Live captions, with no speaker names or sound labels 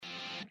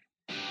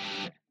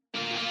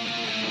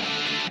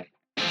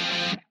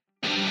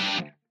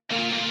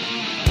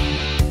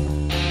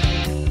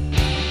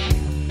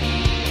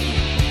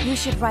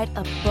should write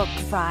a book,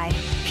 Fry.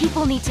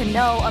 People need to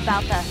know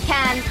about the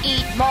can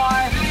eat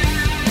more.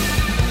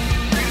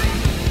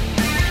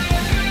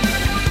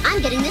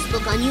 I'm getting this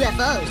book on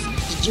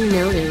UFOs. Did you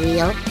know they're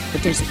real?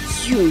 But there's a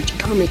huge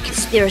government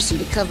conspiracy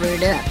to cover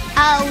it up.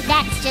 Oh,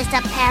 that's just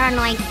a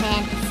paranoid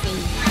fantasy.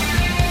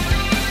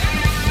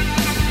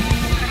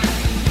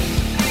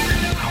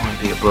 I want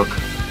to be a book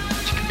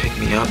that you can pick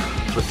me up,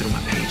 flip through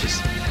my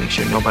pages, make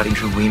sure nobody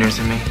drew wieners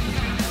in me.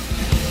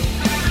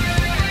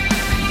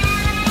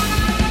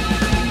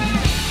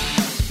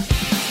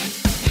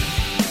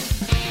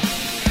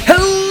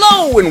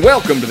 Hello and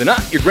welcome to the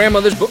Not Your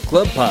Grandmother's Book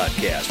Club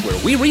podcast,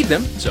 where we read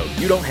them so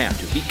you don't have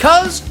to,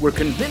 because we're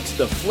convinced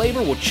the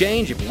flavor will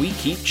change if we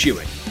keep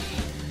chewing.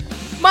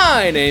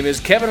 My name is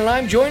Kevin, and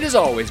I'm joined as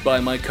always by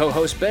my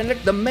co-host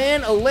Benedict, the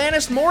man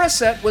Alanis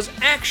Morissette was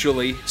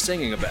actually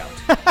singing about.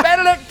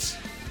 Benedict!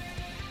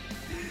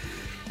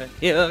 I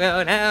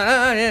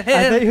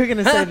thought you were going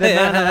to say the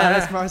man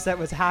Alanis Morissette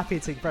was happy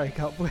to break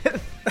up with.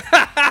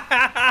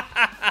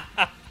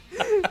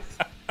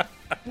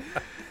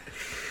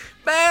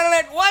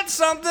 Benedict, what's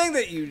something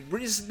that you,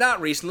 not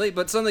recently,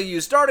 but something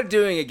you started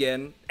doing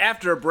again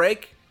after a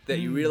break that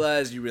you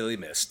realized you really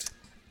missed?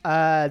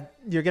 You're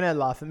going to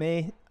laugh at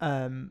me,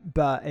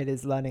 but it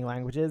is learning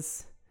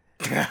languages.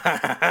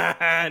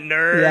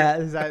 Nerd. Yeah,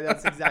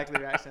 that's exactly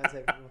the reaction I was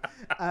hoping for.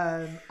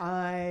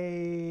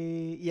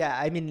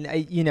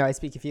 I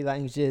speak a few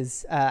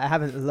languages. I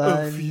haven't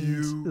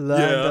learned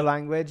a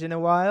language in a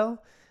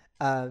while.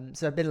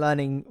 So I've been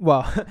learning,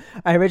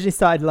 I originally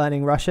started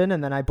learning Russian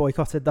and then I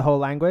boycotted the whole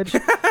language.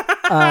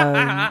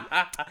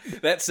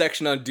 That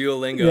section on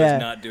Duolingo is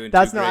not doing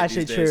that's too not great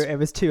actually these true. days. It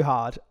was too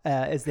hard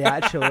is the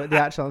actual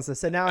answer.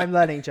 So now I'm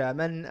learning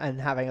German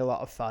and having a lot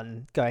of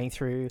fun going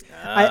through.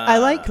 I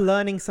like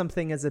learning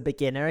something as a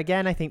beginner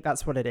again. I think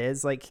that's what it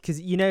is. Like,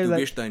 because Du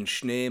bist ein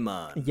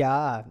Schneemann.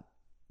 Yeah,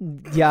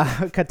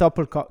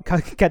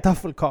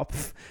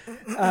 Kartoffelkopf.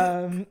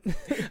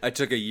 I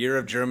took a year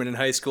of German in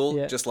high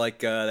school, just like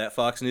that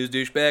Fox News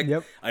douchebag.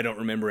 Yep. I don't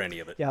remember any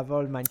of it.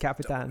 Jawohl, mein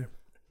Kapitän.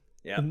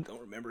 Don't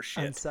remember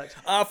shit. Such.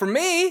 For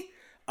me,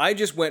 I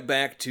just went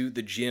back to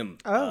the gym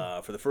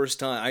for the first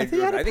time. I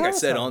think I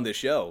said on this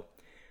show,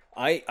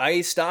 I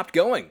stopped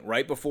going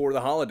right before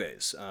the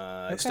holidays.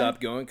 I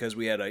stopped going because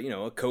we had a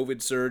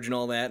COVID surge and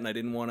all that, and I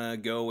didn't want to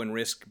go and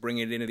risk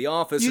bringing it into the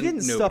office. You and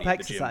didn't stop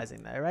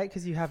exercising though, right?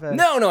 Because you have a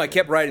No, I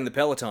kept riding the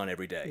Peloton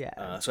every day.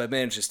 Yeah. So I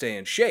managed to stay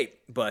in shape,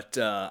 but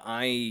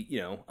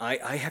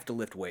I have to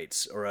lift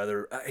weights or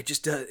other. It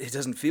just it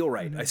doesn't feel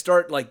right. I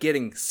start like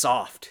getting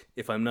soft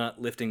if I'm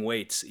not lifting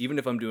weights, even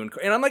if I'm doing.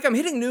 And I'm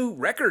hitting new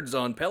records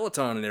on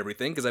Peloton and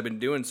everything because I've been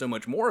doing so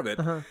much more of it.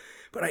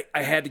 But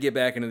I had to get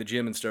back into the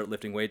gym and start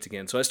lifting weights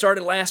again. So I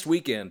started last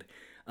weekend,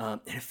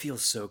 and it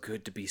feels so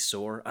good to be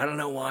sore. I don't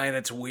know why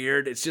that's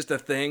weird. It's just a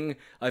thing.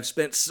 I've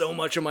spent so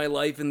much of my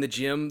life in the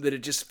gym that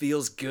it just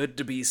feels good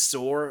to be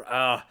sore.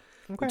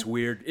 It's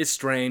weird. It's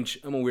strange.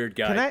 I'm a weird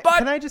guy.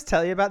 Can I just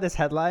tell you about this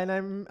headline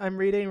I'm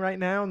reading right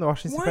now on the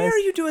Washington Post? Why are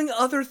you doing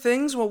other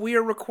things while we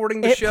are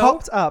recording the show? It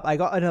popped up. I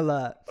got an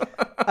alert,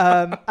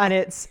 and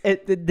it's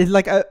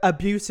like a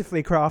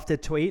beautifully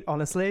crafted tweet,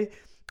 honestly.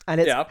 And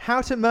it's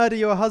how to murder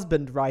your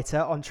husband writer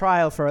on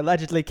trial for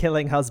allegedly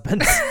killing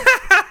husband. What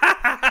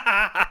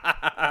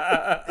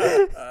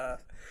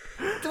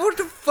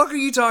the fuck are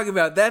you talking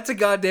about? That's a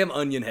goddamn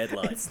Onion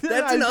headline. That's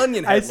an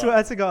Onion headline. I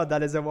swear to God,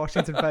 that is a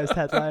Washington Post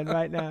headline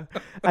right now.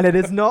 And it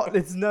is not,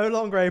 it's no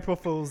longer April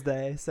Fool's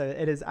Day. So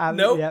it is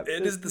absolutely. Nope,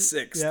 it is the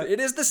 6th. Yep. It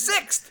is the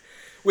 6th.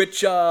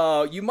 Which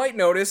you might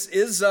notice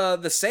is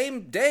the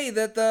same day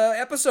that the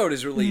episode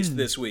is released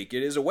this week.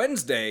 It is a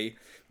Wednesday.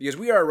 Because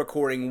we are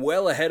recording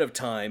well ahead of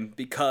time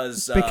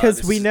because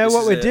we know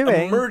what we're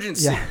doing.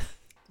 Emergency. Yeah.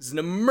 This is an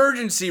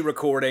emergency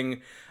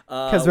recording.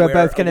 Because we're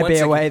both going to be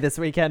away this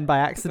weekend by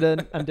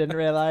accident and didn't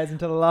realize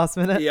until the last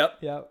minute. Yep.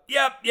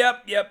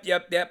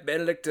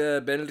 Benedict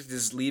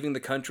is leaving the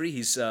country.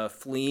 He's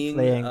fleeing.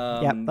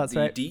 That's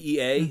the right.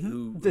 DEA,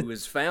 who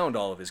has found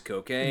all of his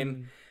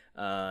cocaine.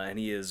 And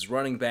he is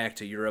running back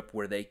to Europe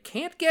where they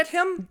can't get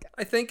him,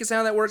 I think is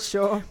how that works.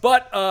 Sure.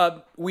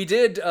 But we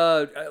did,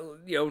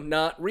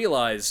 not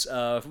realize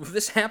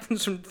this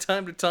happens from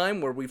time to time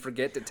where we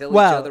forget to tell each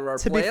other our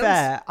plans. To be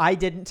fair, I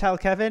didn't tell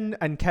Kevin,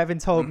 and Kevin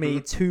told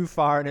me too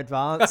far in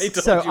advance,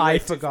 I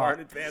forgot.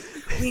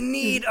 We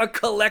need a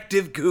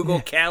collective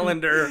Google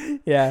Calendar.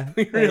 Yeah.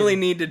 We really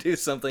need to do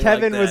something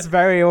Kevin like that. was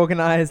very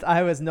organized.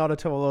 I was not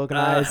at all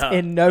organized,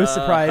 in no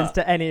surprise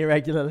to any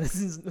regular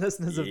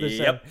listeners of the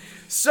show.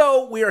 So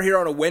we are here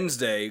on a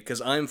Wednesday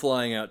because I'm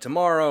flying out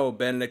tomorrow.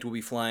 Benedict will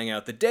be flying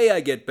out the day I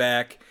get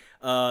back.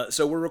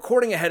 So we're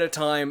recording ahead of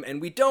time,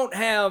 and we don't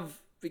have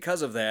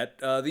because of that,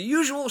 the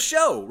usual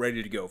show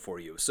ready to go for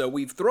you. So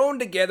we've thrown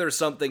together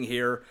something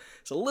here.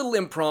 It's a little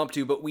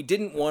impromptu, but we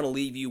didn't want to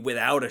leave you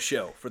without a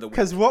show for the week.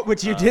 Because what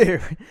would you do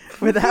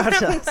without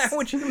us? How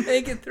would you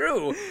make it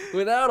through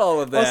without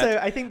all of that? Also,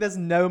 I think there's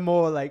no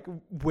more like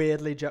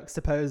weirdly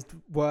juxtaposed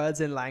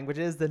words in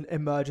languages than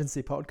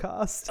emergency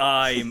podcast.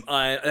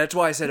 That's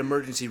why I said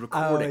emergency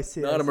recording, I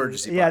see, not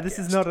emergency podcast. Yeah, this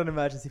is not an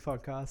emergency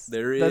podcast.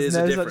 There's no a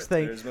such difference.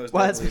 thing.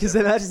 Well, it's because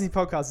emergency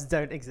podcasts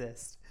don't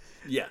exist.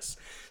 Yes.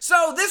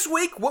 So this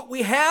week, what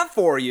we have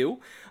for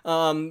you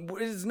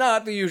is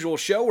not the usual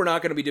show. We're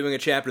not going to be doing a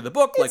chapter of the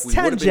book like we would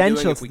have been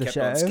doing if we kept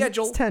on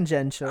schedule. It's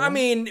tangential. I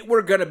mean,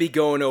 we're going to be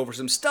going over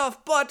some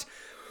stuff, but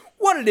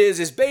what it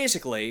is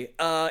basically,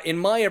 in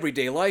my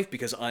everyday life,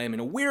 because I am a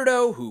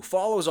weirdo who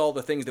follows all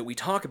the things that we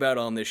talk about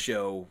on this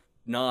show,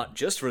 not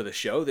just for the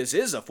show, this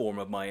is a form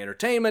of my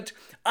entertainment,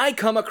 I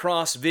come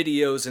across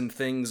videos and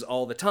things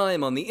all the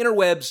time on the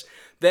interwebs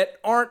that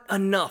aren't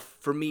enough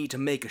for me to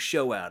make a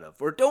show out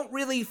of, or don't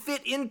really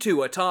fit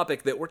into a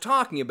topic that we're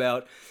talking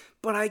about,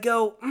 but I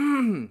go,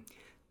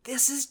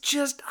 this is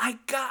just, I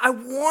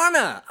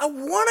wanna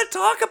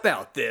talk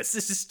about this.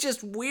 This is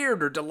just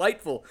weird or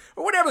delightful,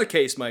 or whatever the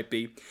case might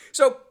be.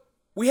 So,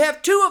 we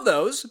have two of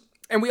those,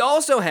 and we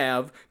also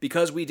have,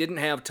 because we didn't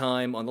have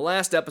time on the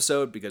last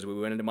episode, because we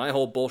went into my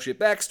whole bullshit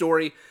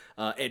backstory,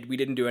 and we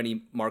didn't do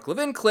any Mark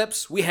Levin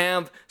clips, we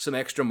have some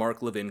extra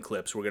Mark Levin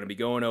clips we're going to be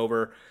going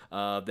over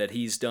that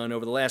he's done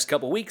over the last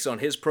couple weeks on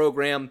his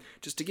program,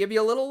 just to give you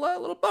a little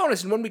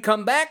bonus. And when we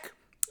come back,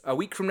 a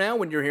week from now,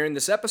 when you're hearing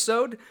this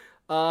episode,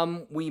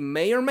 we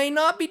may or may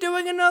not be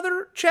doing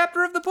another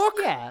chapter of the book.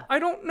 Yeah. I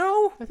don't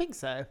know. I think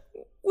so.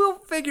 We'll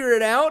figure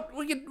it out.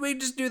 We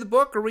just do the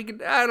book, or we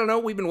could, I don't know.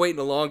 We've been waiting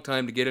a long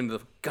time to get into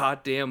the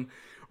goddamn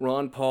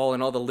Ron Paul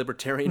and all the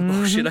libertarian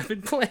bullshit I've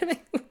been planning.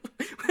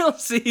 We'll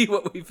see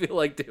what we feel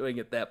like doing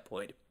at that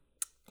point.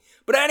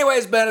 But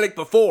anyways, Benedict,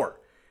 before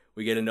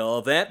we get into all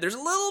of that, there's a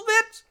little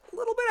bit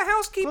of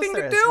housekeeping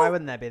to do. Why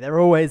wouldn't there be? There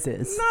always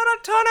is. Not a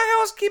ton of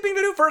housekeeping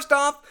to do. First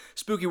off,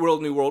 Spooky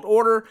World, New World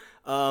Order.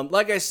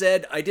 Like I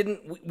said,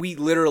 we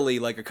literally,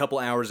 like a couple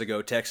hours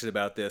ago, texted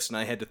about this, and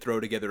I had to throw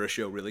together a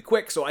show really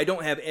quick, so I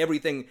don't have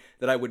everything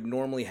that I would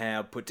normally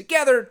have put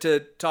together to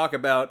talk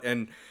about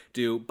and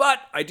do,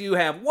 but I do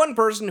have one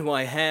person who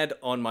I had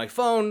on my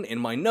phone, in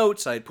my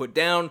notes, I had put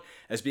down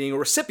as being a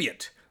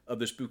recipient of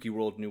the Spooky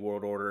World, New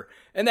World Order,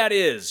 and that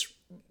is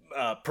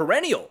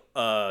perennial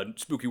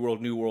Spooky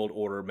World, New World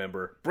Order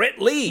member,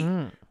 Brent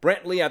Lee.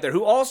 Brent Lee out there,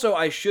 who also,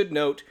 I should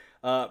note,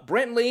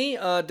 Brent Lee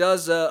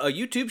does a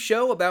YouTube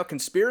show about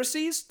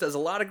conspiracies, does a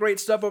lot of great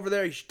stuff over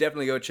there. You should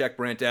definitely go check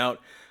Brent out.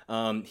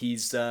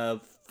 He's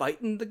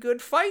fighting the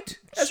good fight,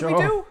 as we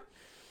do.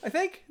 I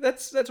think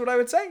that's what I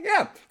would say.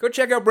 Yeah, go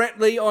check out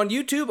Brent Lee on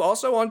YouTube,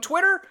 also on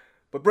Twitter.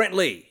 But Brent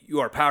Lee, you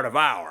are part of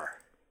our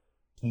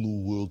New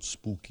World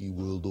Spooky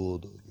World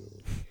Order.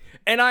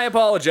 And I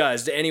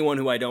apologize to anyone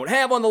who I don't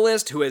have on the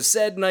list who has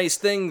said nice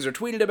things or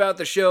tweeted about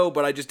the show,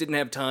 but I just didn't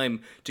have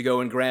time to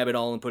go and grab it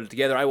all and put it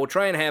together. I will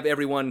try and have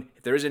everyone,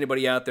 if there is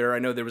anybody out there, I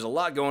know there was a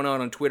lot going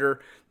on Twitter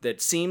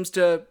that seems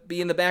to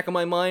be in the back of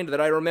my mind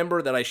that I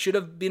remember that I should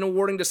have been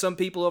awarding to some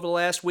people over the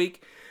last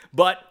week,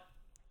 but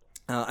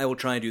I will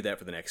try and do that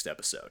for the next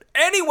episode.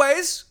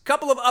 Anyways,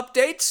 couple of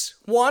updates.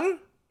 One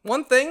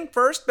thing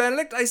first,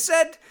 Benedict, I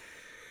said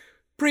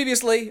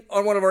previously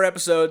on one of our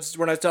episodes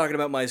when I was talking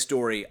about my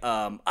story,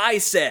 I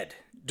said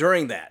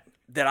during that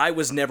I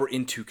was never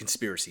into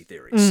conspiracy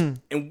theories.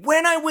 And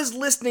when I was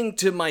listening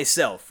to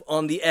myself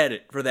on the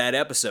edit for that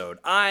episode,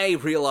 I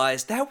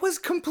realized that was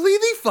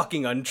completely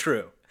fucking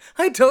untrue.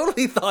 I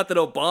totally thought that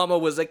Obama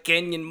was a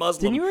Kenyan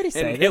Muslim. Didn't you already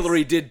say and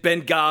Hillary did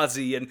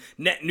Benghazi, and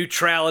net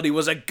neutrality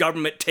was a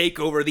government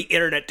takeover of the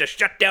internet to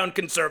shut down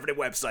conservative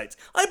websites.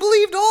 I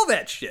believed all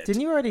that shit.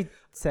 Didn't you already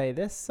say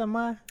this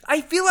somewhere?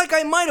 I feel like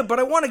I might have, but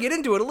I want to get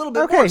into it a little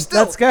bit okay, more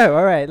still. Let's go.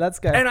 All right, let's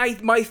go.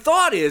 And my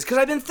thought is, because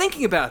I've been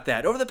thinking about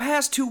that over the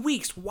past 2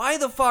 weeks, why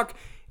the fuck...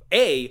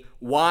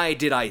 why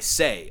did I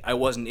say I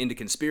wasn't into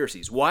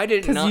conspiracies? Why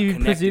did it not connect in my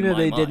mind? Because you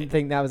presumably didn't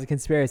think that was a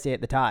conspiracy at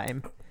the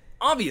time.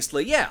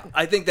 Obviously, yeah.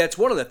 I think that's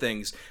one of the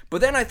things. But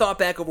then I thought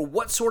back over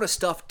what sort of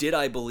stuff did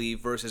I believe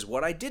versus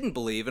what I didn't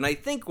believe. And I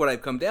think what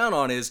I've come down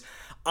on is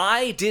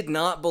I did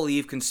not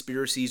believe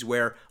conspiracies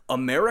where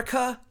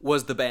America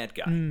was the bad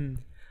guy.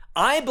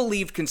 I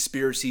believed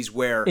conspiracies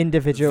where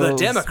individuals, the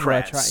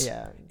Democrats,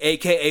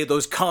 a.k.a.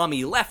 those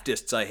commie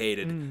leftists I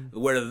hated,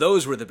 where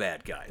those were the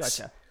bad guys.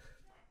 Gotcha.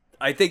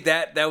 I think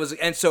that was...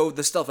 And so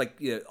the stuff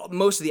like,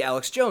 most of the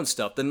Alex Jones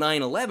stuff, the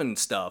 9/11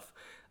 stuff,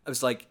 I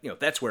was like,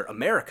 that's where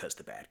America's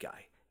the bad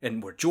guy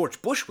and where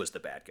George Bush was the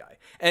bad guy.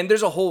 And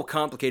there's a whole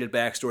complicated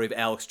backstory of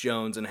Alex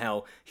Jones and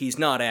how he's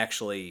not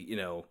actually,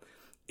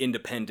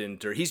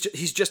 independent, or he's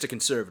just a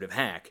conservative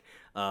hack.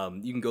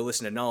 You can go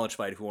listen to Knowledge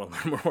Fight if you want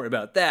to learn more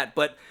about that.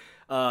 But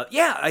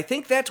I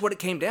think that's what it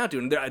came down to.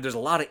 And there's a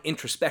lot of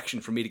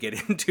introspection for me to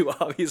get into,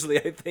 obviously,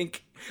 I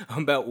think,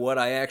 about what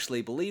I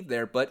actually believe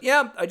there. But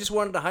yeah, I just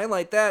wanted to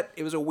highlight that.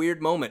 It was a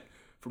weird moment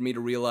for me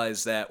to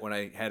realize that when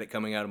I had it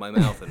coming out of my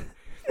mouth and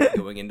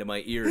going into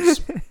my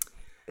ears.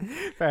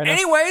 Fair enough.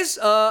 Anyways,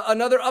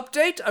 another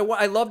update.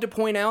 I love to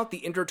point out the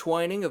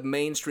intertwining of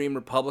mainstream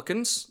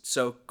Republicans,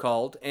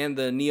 so-called, and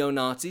the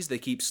neo-Nazis they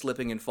keep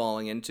slipping and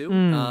falling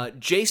into.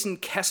 Jason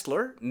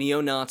Kessler,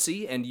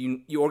 neo-Nazi and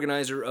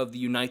organizer of the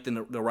Unite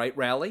the Right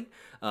rally,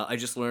 I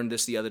just learned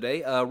this the other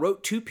day,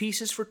 wrote 2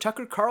 pieces for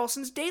Tucker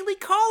Carlson's Daily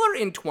Caller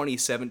in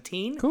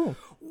 2017. Cool.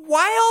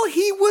 While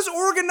he was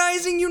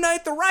organizing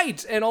Unite the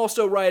Right and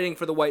also writing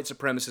for the white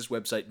supremacist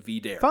website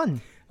VDare.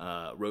 Fun.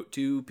 Wrote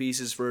 2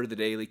 pieces for the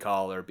Daily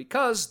Caller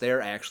because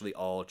they're actually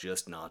all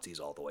just Nazis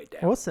all the way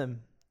down.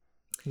 Awesome.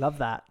 Love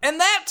that.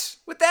 And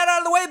with that out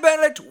of the way,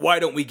 Benedict, why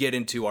don't we get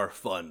into our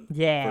fun for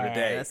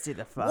today? Let's do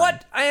the fun.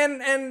 What,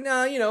 and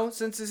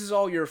since this is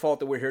all your fault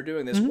that we're here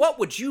doing this, what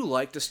would you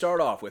like to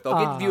start off with?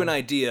 I'll give you an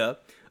idea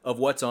of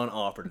what's on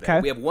offer today.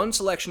 Okay. We have one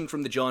selection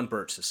from the John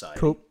Birch Society.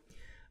 Cool.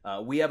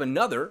 We have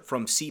another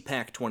from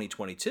CPAC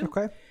 2022.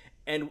 Okay.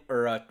 And,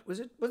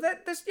 was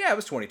that this? Yeah, it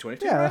was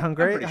 2022. Yeah, right?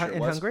 Hungary. I'm pretty sure it In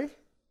was. Hungary?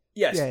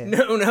 Yes. Yeah.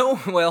 No.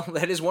 Well,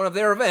 that is one of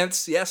their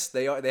events. Yes,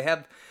 they are. They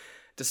have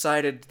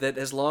decided that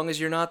as long as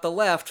you're not the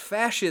left,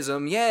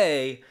 fascism,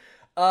 yay.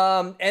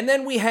 And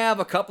then we have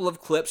a couple of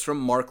clips from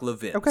Mark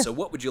Levin. Okay. So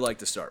what would you like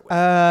to start with?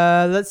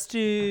 Let's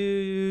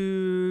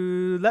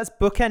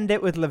bookend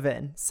it with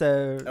Levin.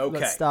 So Okay.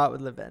 let's start with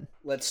Levin.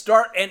 Let's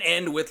start and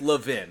end with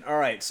Levin. All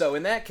right. So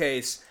in that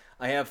case,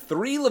 I have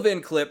 3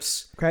 Levin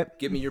clips. Okay.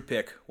 Give me your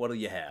pick. What do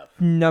you have?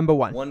 Number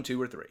 1. 1,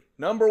 2, or 3?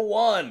 Number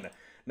 1.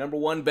 Number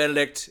 1,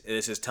 Benedict.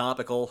 This is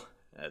topical,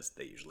 as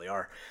they usually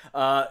are.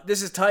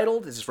 This is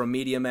titled, this is from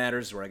Media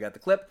Matters, where I got the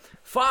clip,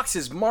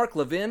 Fox's Mark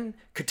Levin,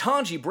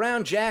 Ketanji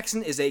Brown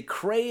Jackson is a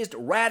crazed,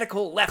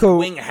 radical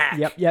left-wing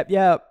hack.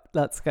 Yep.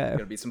 Let's go.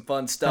 Gonna be some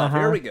fun stuff.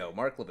 Here we go,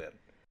 Mark Levin.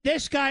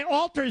 This guy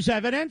alters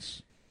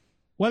evidence,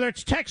 whether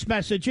it's text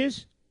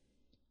messages.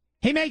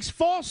 He makes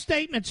false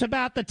statements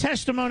about the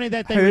testimony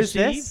that they Who's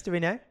received. this? Do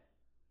we know?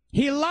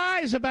 He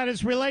lies about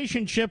his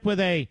relationship with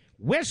a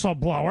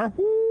whistleblower.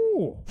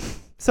 Ooh.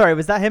 Sorry,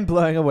 was that him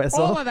blowing a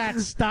whistle? All of that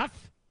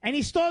stuff. And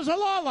he stores a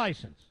law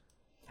license.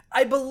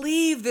 I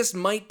believe this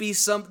might be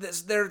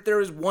there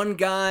is one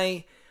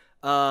guy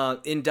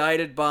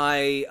indicted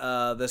by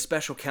the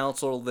special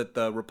counsel that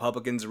the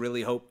Republicans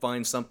really hope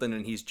finds something,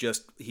 and he's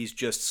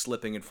just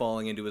slipping and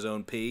falling into his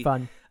own pee.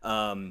 Fun.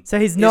 So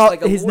he's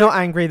not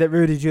angry that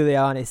Rudy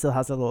Giuliani still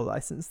has a law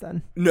license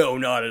then? No,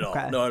 not at all.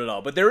 Okay. Not at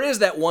all. But there is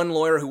that one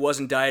lawyer who was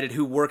indicted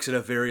who works at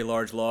a very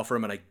large law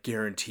firm, and I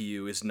guarantee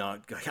you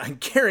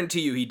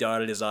he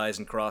dotted his I's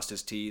and crossed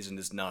his T's and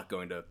is not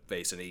going to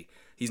face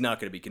he's not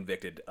going to be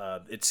convicted.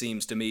 It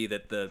seems to me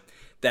that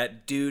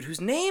that dude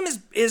whose name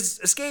is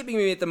escaping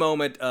me at the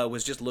moment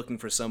was just looking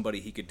for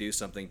somebody he could do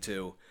something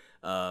to,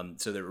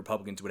 so that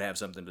Republicans would have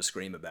something to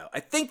scream about.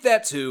 I think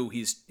that's who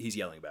he's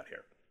yelling about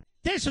here.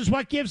 This is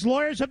what gives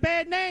lawyers a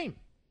bad name.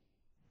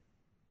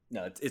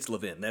 No, it's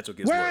Levin. That's what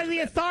gives. Where lawyers are the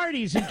a bad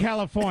authorities in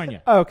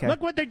California? Okay.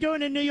 Look what they're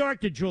doing in New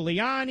York to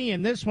Giuliani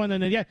and this one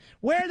and the other.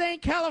 Where are they in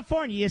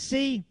California? You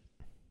see,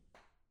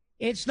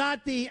 it's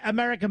not the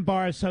American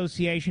Bar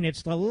Association.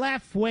 It's the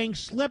left-wing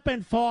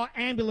slip-and-fall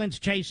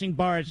ambulance-chasing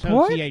bar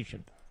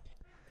association.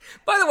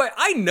 By the way,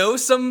 I know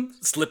some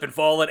slip and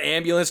fall at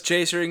ambulance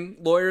chasing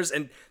lawyers,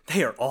 and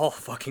they are all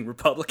fucking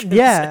Republicans.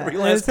 Yeah, Every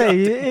I last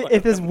say, goddamn one if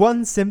of there's them.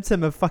 one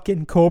symptom of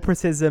fucking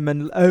corporatism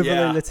and overly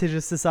Yeah.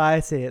 litigious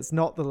society, it's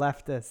not the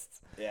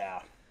leftists. Yeah.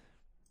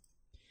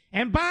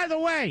 And by the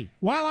way,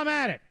 while I'm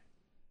at it,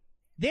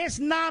 this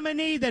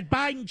nominee that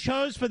Biden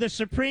chose for the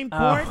Supreme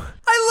Court, I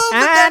love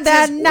that And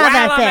that's his another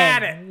while I'm thing.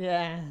 at it.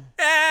 Yeah.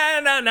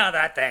 And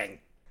another thing.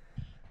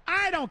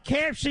 I don't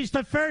care if she's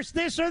the first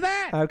this or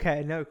that.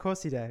 Okay, no, of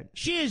course you don't.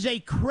 She is a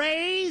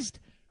crazed,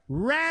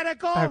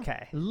 radical,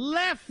 Okay.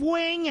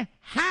 left-wing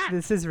hack.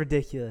 This is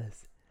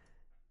ridiculous.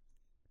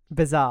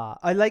 Bizarre.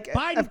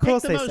 Biden of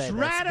course picked the they most say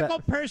radical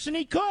this, person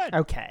he could.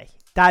 but okay.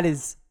 That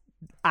is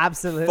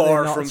absolutely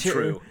Far not from true.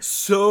 true.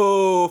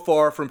 So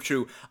far from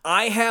true.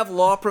 I have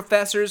law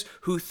professors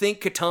who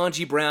think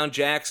Ketanji Brown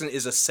Jackson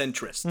is a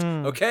centrist.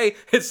 Okay?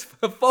 It's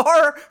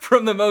far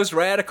from the most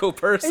radical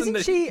person Isn't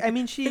that she? I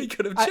mean, he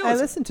could have I chosen.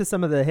 listened to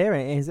some of the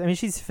hearings. I mean,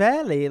 she's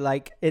fairly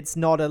like it's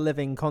not a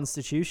living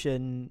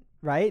constitution,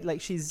 right?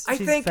 Like she's I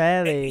think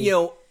fairly.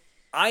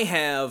 I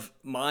have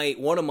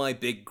one of my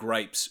big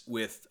gripes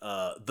with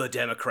the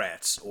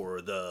Democrats, or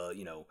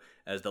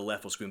as the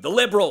left will scream, the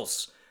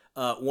liberals.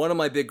 One of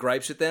my big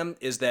gripes with them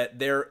is that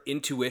their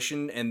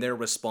intuition and their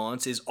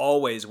response is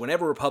always,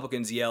 whenever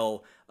Republicans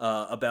yell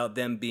about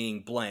them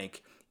being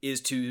blank,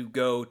 is to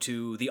go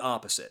to the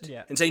opposite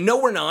and say, no,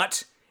 we're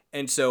not.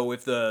 And so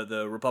if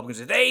the Republicans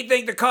say, they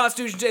think the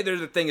Constitution says,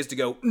 the thing is to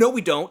go, no,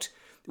 we don't.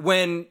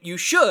 When you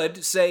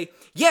should say,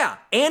 yeah,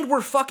 and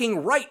we're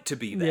fucking right to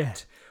be that. Yeah.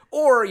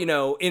 Or, in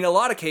a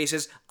lot of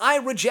cases, I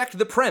reject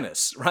the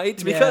premise,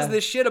 right? Because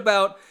this shit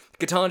about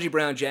Ketanji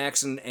Brown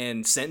Jackson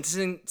and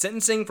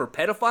sentencing for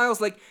pedophiles,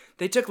 like,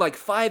 they took like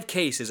 5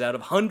 cases out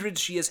of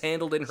hundreds she has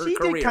handled in her she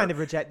career. did kind of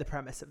reject the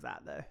premise of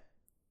that, though.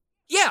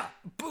 Yeah,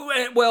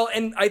 well,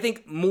 and I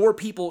think more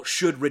people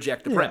should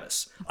reject the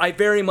premise. I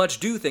very much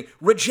do think.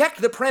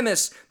 Reject the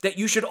premise that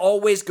you should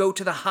always go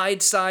to the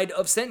hide side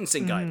of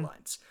sentencing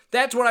guidelines.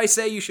 That's what I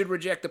say you should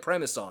reject the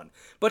premise on.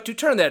 But to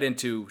turn that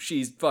into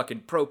she's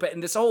fucking pro-pet,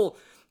 and this whole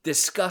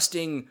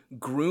disgusting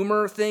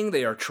groomer thing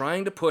they are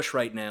trying to push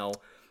right now,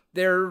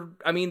 they're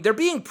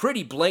being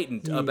pretty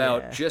blatant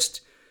about just...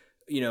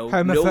 no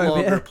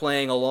longer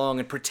playing along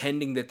and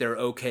pretending that they're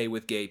okay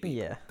with gay people.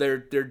 Yeah.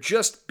 They're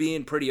just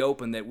being pretty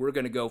open that we're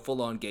going to go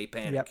full-on gay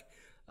panic,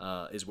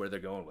 is where they're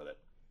going with it.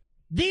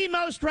 The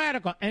most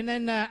radical. And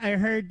then I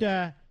heard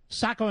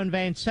Sacco and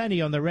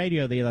Vanzetti on the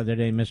radio the other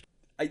day, Mr.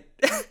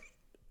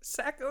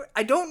 Sacco,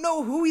 I don't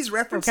know who he's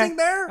referencing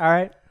there. All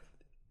right.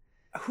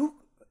 Who?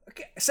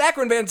 Okay.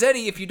 Sacco and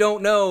Vanzetti, if you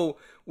don't know,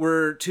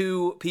 were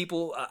two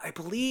people, I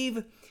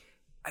believe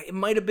it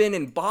might have been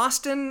in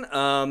Boston.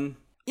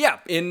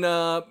 In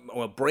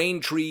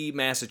Braintree,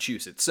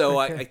 Massachusetts. So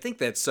I think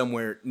that's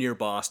somewhere near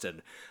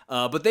Boston.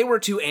 But they were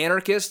two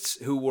anarchists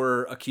who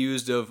were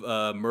accused of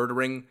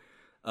murdering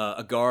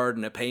a guard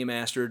and a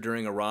paymaster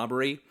during a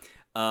robbery.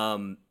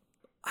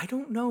 I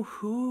don't know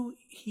who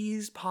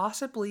he's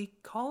possibly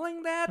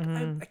calling that.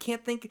 I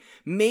can't think.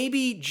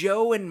 Maybe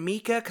Joe and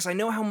Mika, because I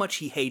know how much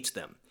he hates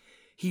them.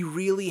 He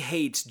really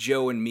hates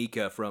Joe and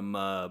Mika from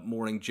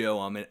Morning Joe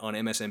on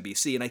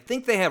MSNBC, and I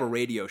think they have a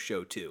radio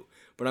show too.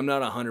 But I'm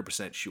not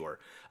 100% sure.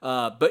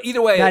 But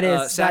either way,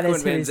 Sacco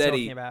and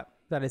Vanzetti.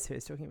 That is who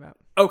he's talking about.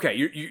 Okay,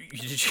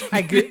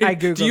 I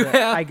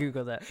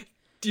googled it.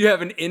 Do you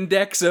have an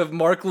index of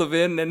Mark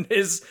Levin and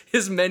his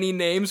many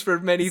names for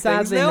many things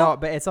now? Sadly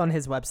not, but it's on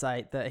his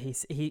website that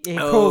he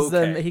calls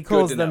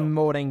them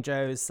Morning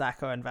Joe's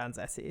Sacco and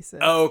Vanzetti. So.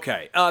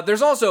 Okay.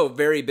 There's also a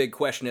very big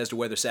question as to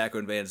whether Sacco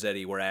and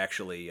Vanzetti were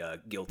actually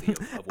guilty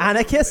of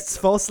anarchists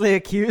falsely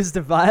accused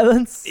of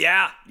violence.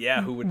 Yeah.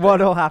 Who would?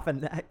 What'll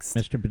happen next,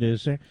 Mr.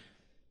 Producer?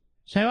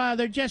 So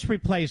they're just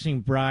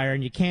replacing Breyer,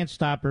 and you can't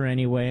stop her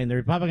anyway. And the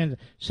Republicans.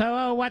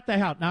 So what the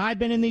hell? Now I've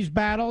been in these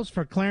battles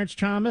for Clarence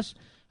Thomas.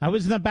 I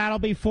was in the battle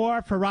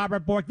before for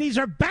Robert Bork. These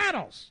are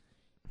battles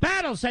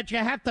that you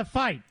have to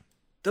fight.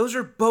 Those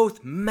are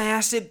both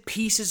massive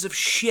pieces of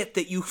shit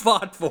that you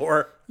fought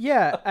for.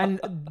 Yeah, and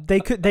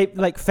they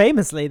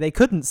famously they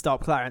couldn't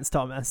stop Clarence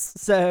Thomas.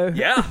 So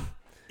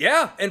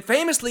yeah, and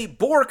famously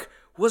Bork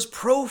was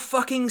pro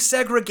fucking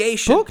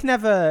segregation. Bork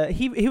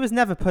he was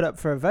never put up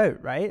for a vote,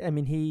 right?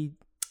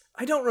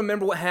 I don't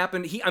remember what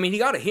happened. He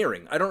got a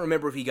hearing. I don't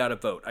remember if he got a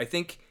vote.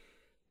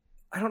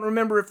 I don't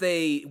remember if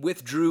they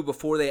withdrew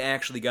before they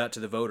actually got to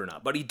the vote or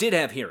not, but he did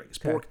have hearings.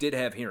 Okay. Bork did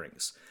have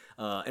hearings.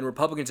 And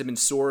Republicans have been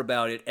sore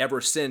about it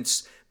ever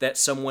since that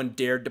someone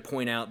dared to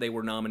point out they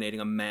were nominating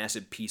a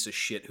massive piece of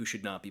shit who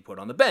should not be put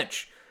on the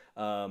bench.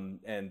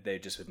 And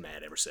they've just been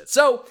mad ever since.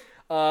 So,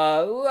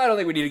 I don't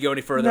think we need to go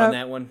any further on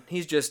that one.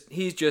 He's just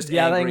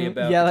angry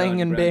about yelling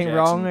and being Jackson.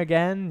 Wrong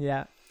again.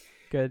 Yeah.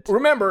 Good.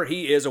 Remember,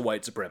 he is a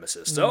white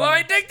supremacist, so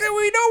I think that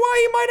we know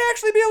why he might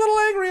actually be a little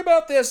angry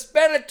about this.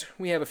 Bennett,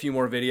 we have a few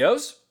more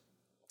videos.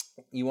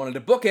 You wanted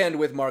to bookend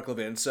with Mark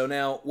Levin, so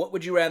now, what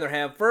would you rather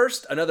have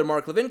first? Another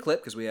Mark Levin clip,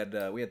 because we had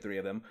 3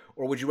 of them,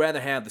 or would you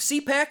rather have the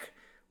CPAC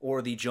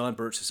or the John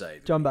Birch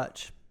Society? John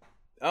Birch.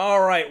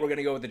 All right, we're going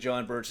to go with the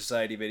John Birch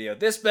Society video.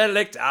 This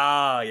Benedict,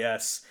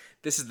 yes.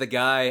 This is the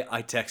guy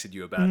I texted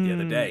you about the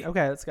other day.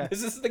 Okay, let's go.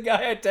 This is the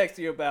guy I texted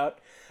you about.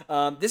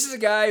 This is a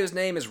guy whose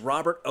name is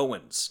Robert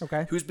Owens,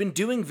 who's been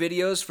doing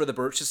videos for the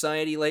Birch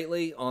Society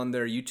lately on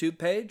their YouTube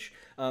page.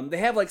 They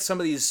have some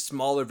of these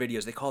smaller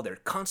videos they call their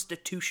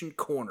Constitution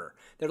Corner.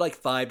 They're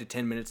 5 to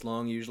 10 minutes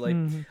long usually.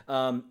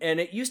 And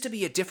it used to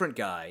be a different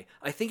guy.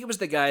 I think it was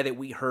the guy that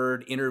we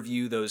heard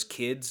interview those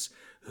kids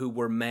who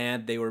were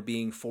mad they were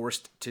being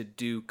forced to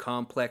do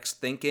complex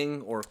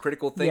thinking or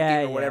critical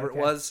thinking or whatever it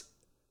was.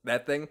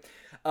 That thing.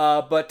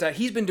 But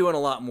he's been doing a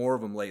lot more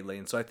of them lately,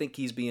 and so I think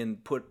he's being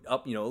put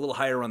up, a little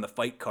higher on the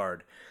fight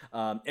card.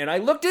 And I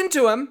looked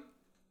into him,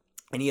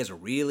 and he has a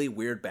really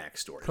weird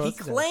backstory. He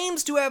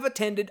claims to have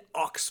attended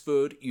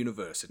Oxford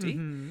University,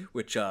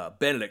 which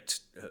Benedict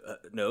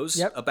knows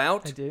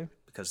about. I do.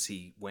 Because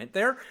he went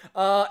there.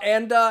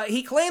 And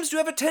he claims to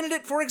have attended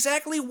it for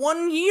exactly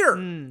 1 year.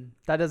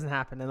 That doesn't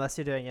happen unless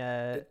you're doing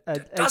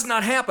does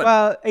not happen.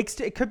 Well,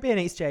 it could be an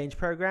exchange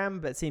program,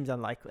 but it seems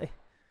unlikely.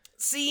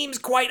 Seems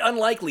quite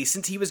unlikely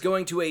since he was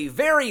going to a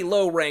very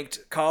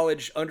low-ranked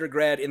college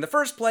undergrad in the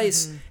first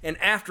place, and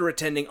after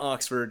attending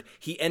Oxford,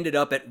 he ended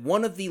up at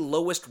one of the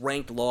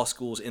lowest-ranked law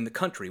schools in the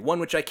country, one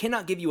which I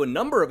cannot give you a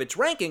number of its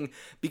ranking,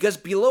 because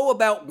below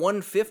about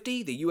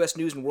 150, the U.S.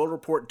 News & World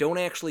Report don't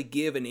actually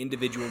give an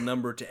individual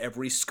number to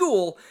every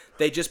school,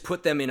 they just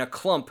put them in a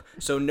clump,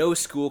 so no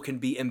school can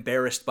be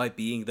embarrassed by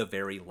being the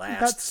very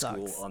last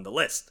school on the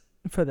list.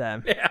 For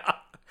them. Yeah.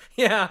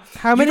 Yeah.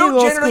 How many you don't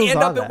law generally schools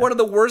end are up there? at one of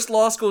the worst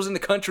law schools in the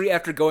country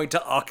after going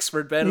to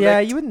Oxford, Benedict. Yeah,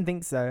 you wouldn't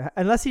think so.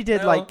 Unless he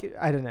did, No. like,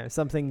 I don't know,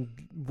 something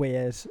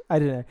weird. I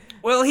don't know.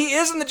 Well, he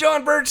is in the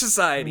John Birch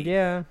Society.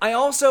 Yeah. I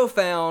also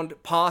found,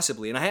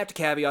 possibly, and I have to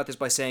caveat this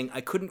by saying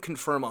I couldn't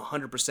confirm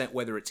 100%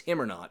 whether it's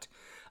him or not.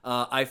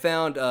 I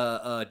found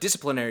a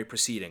disciplinary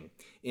proceeding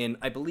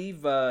I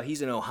believe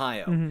he's in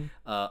Ohio,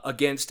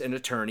 against an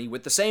attorney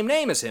with the same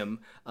name as him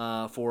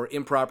for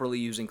improperly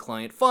using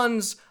client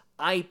funds.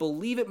 I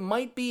believe it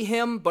might be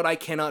him, but I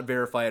cannot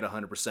verify it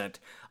 100%.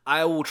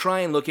 I will try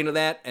and look into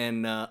that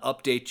and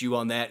update you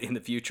on that in the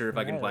future if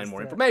I can find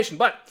more information.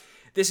 But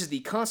this is the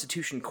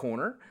Constitution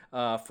Corner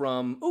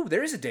from... Oh,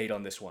 there is a date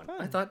on this one.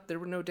 I thought there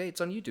were no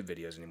dates on YouTube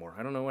videos anymore.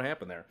 I don't know what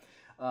happened there.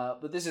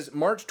 But this is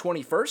March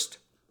 21st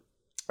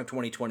of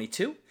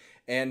 2022.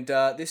 And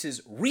this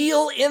is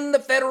Real in the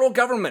Federal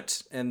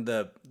Government. And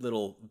the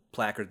little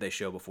placard they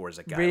show before is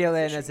a guy. Real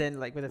in as in,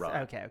 like, with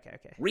a... Okay.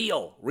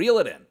 Reel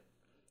it in.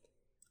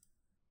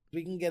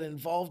 We can get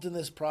involved in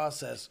this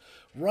process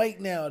right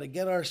now to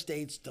get our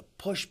states to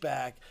push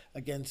back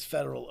against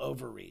federal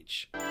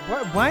overreach.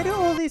 Why do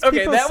all these people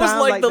Okay, that was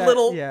sound like the that?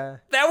 little... Yeah.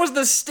 That was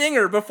the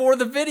stinger before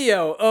the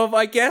video of,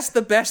 I guess,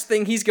 the best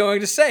thing he's going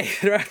to say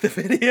throughout the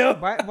video.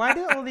 Why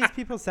do all these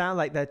people sound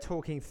like they're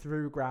talking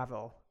through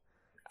gravel?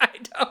 I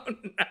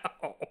don't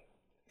know.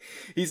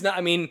 He's not...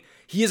 I mean,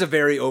 he is a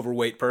very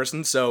overweight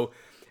person, so...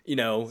 You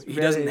know, he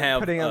really doesn't have...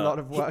 putting a lot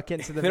of work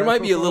into the there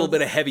might be a little cords.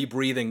 bit of heavy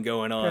breathing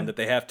going on that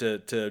they have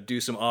to do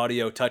some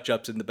audio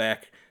touch-ups in the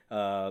back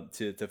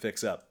to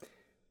fix up.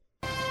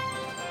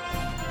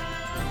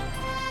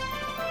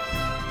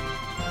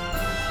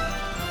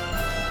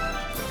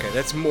 Okay,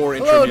 that's more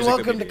intro Hello and music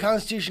welcome to than we need.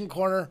 Constitution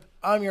Corner.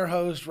 I'm your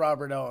host,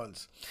 Robert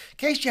Owens. In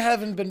case you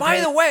haven't been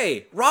By the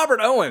way, Robert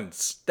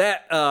Owens,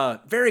 that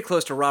very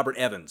close to Robert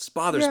Evans,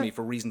 bothers me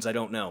for reasons I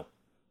don't know.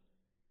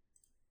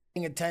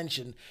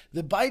 attention,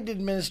 the Biden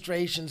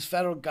administration's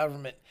federal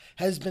government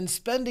has been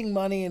spending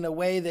money in a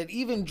way that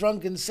even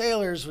drunken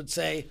sailors would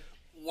say,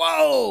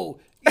 whoa!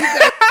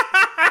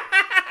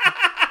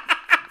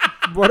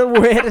 What a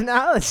weird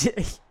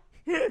analogy.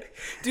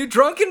 Do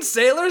drunken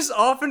sailors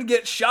often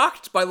get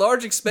shocked by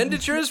large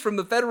expenditures from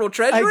the federal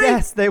treasury? I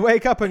guess they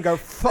wake up and go,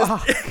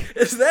 fuck.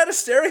 Is that a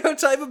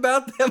stereotype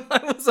about them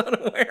I was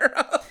unaware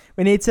of?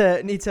 We need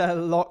to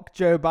lock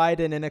Joe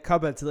Biden in a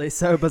cupboard till he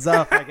sobers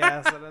up, I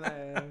guess. I don't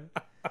know.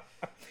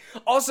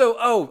 Also,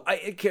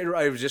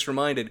 I was just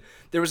reminded,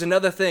 there was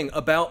another thing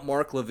about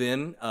Mark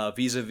Levin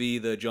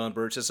vis-a-vis the John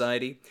Birch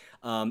Society.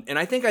 And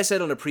I think I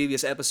said on a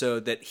previous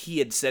episode that he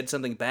had said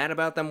something bad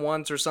about them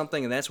once or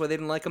something, and that's why they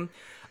didn't like him.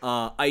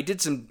 I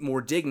did some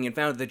more digging and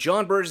found that the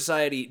John Birch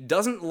Society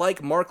doesn't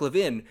like Mark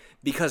Levin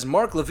because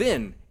Mark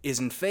Levin is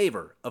in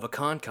favor of a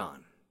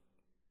con-con.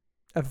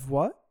 Of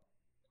what?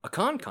 A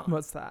con-con.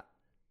 What's that?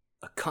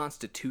 A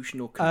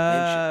constitutional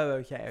convention. Oh,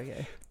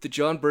 okay. The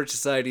John Birch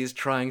Society is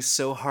trying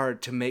so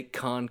hard to make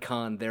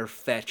con-con their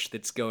fetch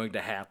that's going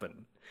to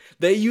happen.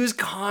 They use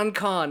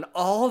con-con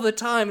all the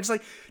time. It's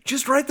like,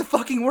 just write the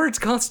fucking words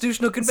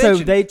constitutional convention.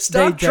 So they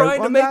Stop don't trying to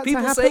want make that to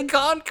people say happen?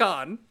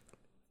 con-con.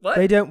 What?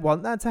 They don't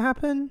want that to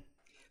happen?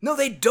 No,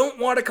 they don't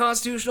want a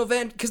constitutional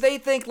event because they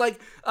think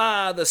like,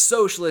 the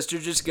socialists are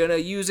just going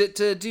to use it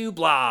to do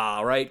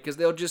blah, right? Because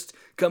they'll just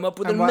come up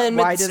with an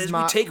amendment that says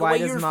we take away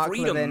your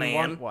freedom, Levin man.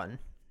 want one?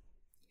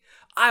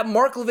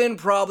 Mark Levin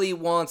probably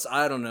wants,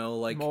 I don't know,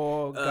 like,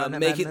 More gun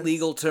make it amendments?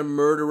 legal to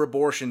murder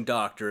abortion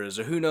doctors,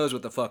 or who knows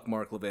what the fuck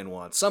Mark Levin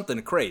wants.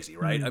 Something crazy,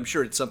 right? Hmm. I'm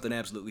sure it's something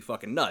absolutely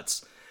fucking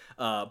nuts.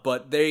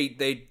 But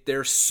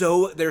they're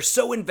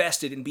so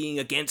invested in being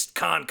against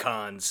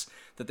con-cons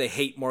that they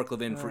hate Mark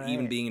Levin for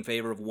even being in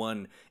favor of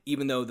one,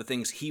 even though the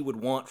things he would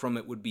want from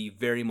it would be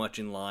very much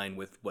in line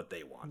with what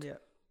they want. Yeah.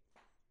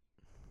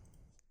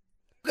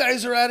 You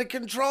guys are out of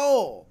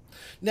control.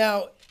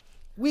 Now,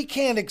 we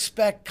can't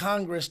expect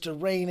Congress to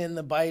rein in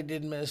the Biden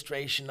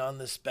administration on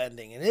the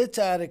spending, and it's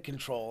out of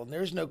control, and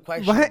there's no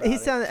question What? about He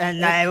it. sounded.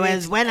 And I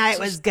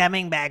was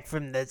coming back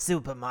from the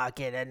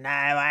supermarket, and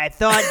I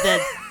thought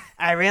that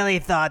I really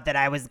thought that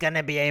I was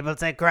gonna be able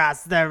to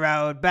cross the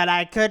road, but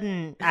I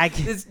couldn't.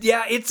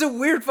 It's a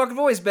weird fucking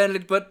voice,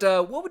 Benedict. But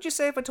what would you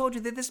say if I told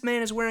you that this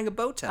man is wearing a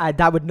bow tie?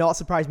 That would not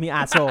surprise me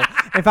at all.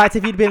 In fact,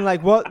 if you'd been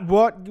like, what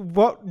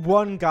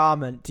one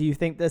garment do you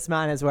think this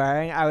man is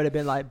wearing? I would have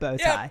been like, bow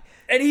tie.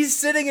 And he's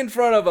sitting in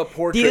front of a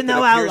portrait. Do you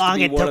know that how appears to long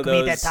be it one took of me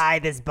to those- tie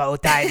this bow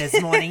tie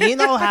this morning? You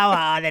know how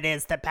hard it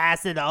is to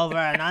pass it over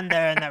and under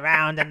and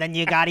around, and then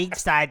you got each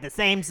side the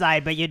same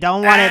side, but you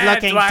don't want it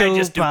looking That's why I too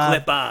just do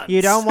clip-ons.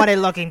 You don't want it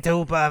looking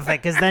too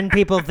perfect, because then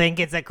people think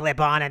it's a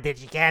clip-on and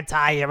that you can't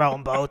tie your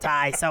own bow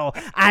tie. So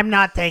I'm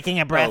not taking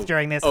a breath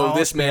during this whole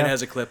this man spiel.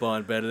 has a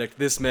clip-on, Benedict.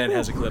 This man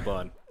has a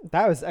clip-on.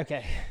 That was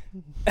okay.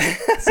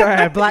 Sorry,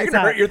 I blacked You're gonna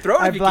out. hurt your throat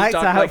if I you keep blacked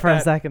talking out like for a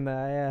that. second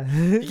there.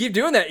 Yeah. You keep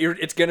doing that,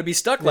 it's going to be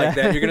stuck like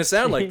that. You're going to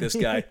sound like this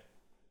guy.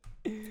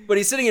 But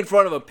he's sitting in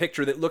front of a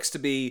picture that looks to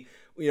be,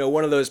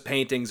 one of those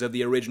paintings of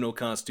the original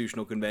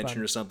Constitutional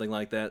Convention or something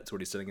like that. That's what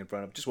he's sitting in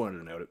front of. Just wanted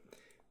to note it.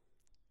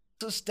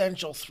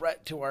 existential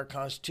threat to our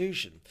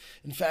Constitution.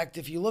 In fact,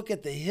 if you look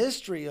at the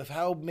history of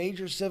how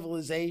major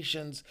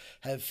civilizations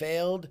have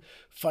failed,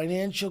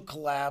 financial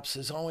collapse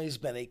has always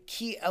been a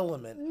key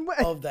element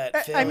of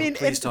that failure. I mean,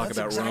 please talk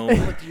about exactly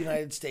Rome. what the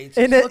United States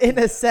in is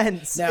a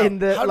sense, now, in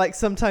the like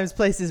sometimes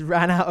places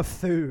ran out of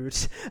food,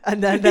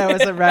 and then there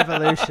was a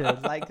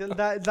revolution. Like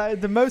that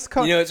the most.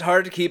 It's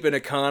hard to keep an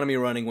economy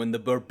running when the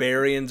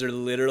barbarians are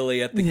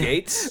literally at the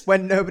gates.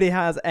 When nobody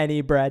has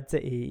any bread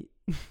to eat.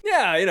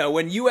 Yeah,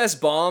 when U.S.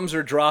 bombs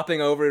are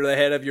dropping over the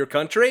head of your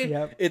country,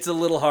 It's a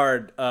little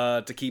hard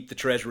to keep the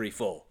treasury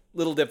full.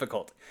 Little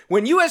difficult.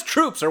 When U.S.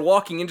 troops are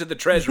walking into the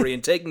treasury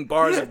and taking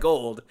bars of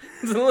gold,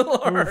 it's a little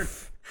hard.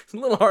 It's a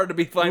little hard to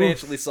be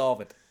financially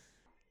solvent.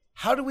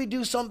 How do we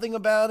do something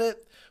about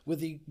it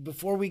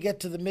before we get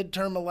to the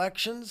midterm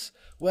elections?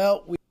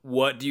 Well,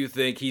 what do you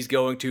think he's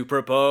going to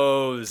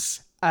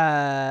propose?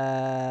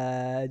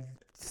 Slash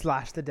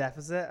the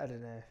deficit? I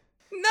don't know.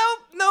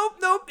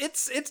 Nope.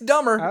 It's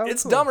dumber.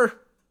 It's cool. dumber.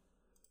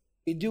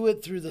 We do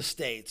it through the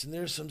states, and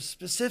there's some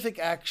specific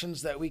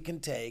actions that we can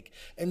take,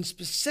 and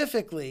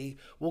specifically,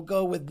 we'll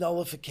go with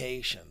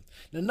nullification.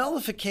 Now,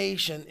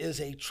 nullification is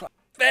a...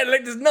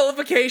 Does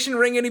nullification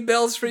ring any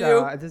bells for you?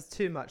 No, there's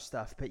too much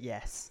stuff, but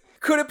yes.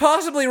 Could it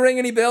possibly ring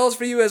any bells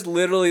for you as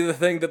literally the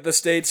thing that the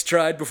states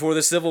tried before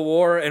the Civil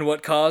War and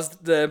what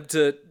caused them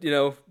to,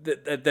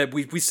 that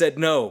we said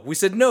no. We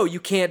said, no, you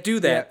can't do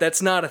that. Yeah.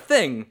 That's not a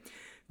thing.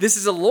 This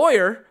is a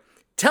lawyer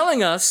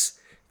telling us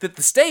that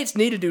the states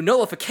need to do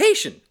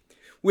nullification,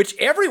 which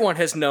everyone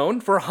has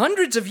known for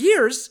hundreds of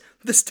years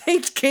the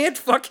states can't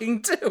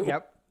fucking do.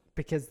 Yep,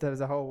 because there was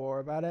a whole war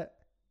about it.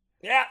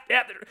 Yeah.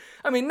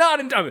 I mean,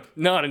 not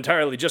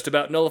entirely just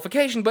about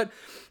nullification, but,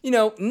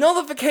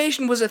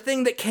 nullification was a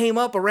thing that came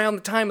up around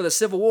the time of the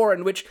Civil War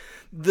in which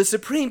the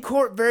Supreme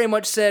Court very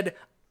much said,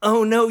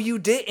 oh, no, you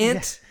didn't.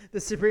 Yeah, the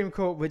Supreme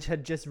Court, which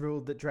had just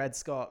ruled the Dred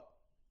Scott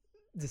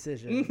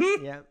decision.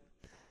 Mm-hmm. Yeah.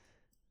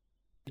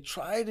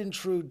 Tried and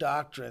true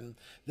doctrine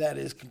that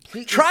is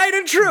completely... Tried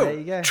and true! There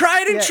you go.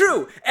 Tried and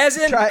true! As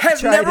in,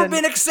 has never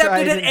been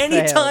accepted at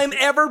any time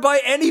ever by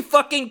any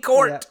fucking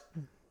court!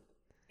 Yeah.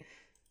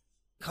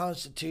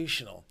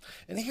 Constitutional.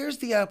 And here's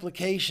the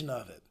application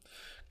of it.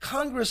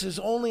 Congress is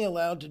only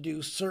allowed to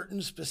do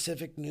certain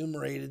specific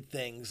enumerated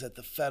things at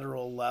the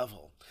federal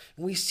level.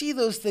 And we see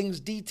those things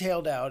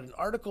detailed out in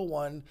Article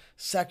 1,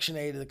 Section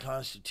 8 of the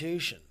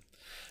Constitution.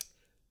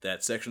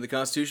 That section of the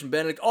Constitution,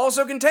 Benedict,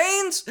 also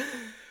contains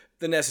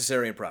the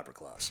necessary and proper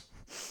clause.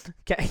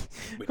 Okay.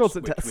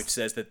 Which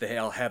says that they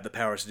all have the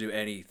powers to do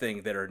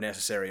anything that are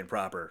necessary and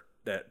proper.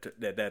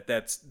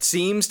 That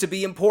seems to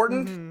be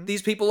important. Mm-hmm.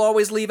 These people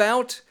always leave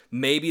out.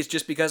 Maybe it's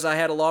just because I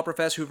had a law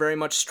professor who very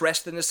much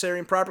stressed the necessary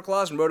and proper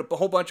clause and wrote a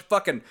whole bunch of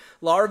fucking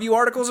law review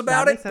articles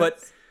about it. But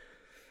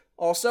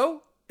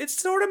also, it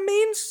sort of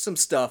means some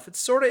stuff. It's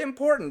sort of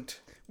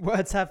important.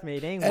 Words have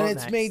meaning. And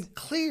it's made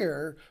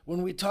clear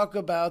when we talk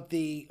about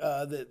the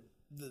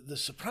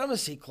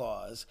supremacy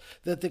clause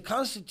that the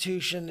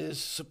Constitution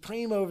is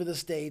supreme over the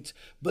states,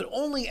 but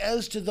only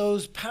as to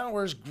those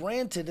powers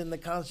granted in the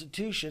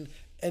Constitution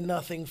and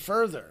nothing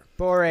further.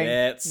 Boring.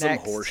 That's some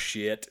horse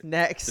shit.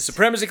 Next. The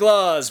supremacy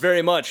clause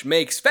very much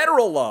makes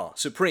federal law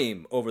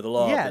supreme over the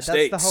law of the states.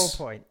 Yeah, that's the whole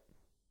point.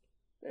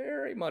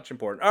 Very much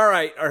important. All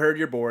right, I heard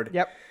you're bored.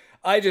 Yep.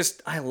 I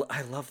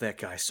love that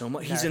guy so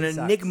much. He's an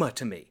enigma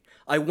to me.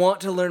 I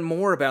want to learn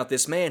more about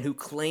this man who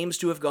claims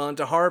to have gone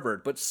to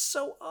Harvard, but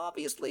so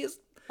obviously is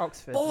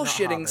Oxford,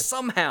 bullshitting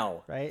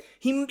somehow. Right?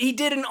 He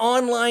did an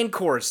online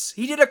course.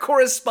 He did a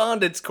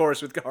correspondence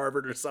course with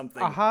Harvard or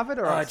something. Harvard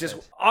or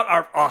Oxford?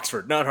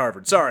 Oxford, not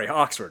Harvard. Sorry,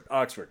 Oxford.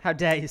 How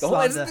dare you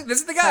slander? This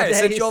is the guy I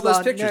sent you all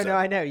those pictures No,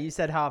 I know. You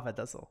said Harvard,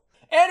 that's all.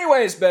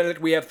 Anyways, Benedict,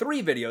 we have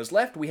 3 videos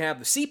left. We have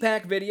the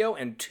CPAC video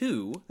and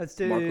 2 Let's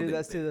do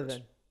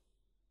Levin.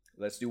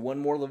 Let's do one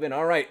more Levin.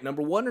 All right,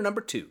 number 1 or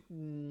number 2?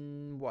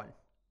 1.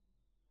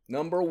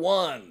 Number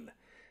 1.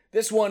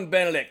 This one,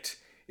 Benedict,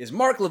 is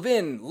Mark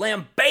Levin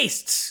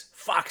lambastes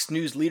Fox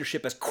News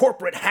leadership as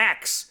corporate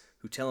hacks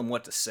who tell him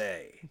what to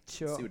say.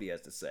 Sure. Let's see what he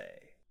has to say.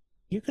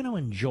 You're going to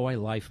enjoy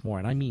life more,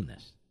 and I mean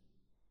this,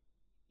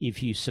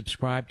 if you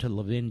subscribe to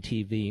Levin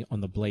TV on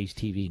the Blaze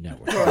TV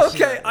network.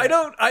 Okay, I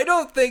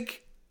don't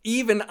think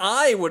even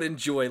I would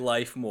enjoy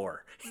life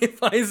more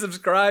if I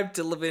subscribed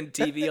to Levin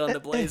TV on the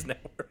Blaze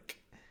network.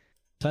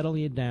 Settle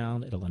you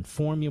down. It'll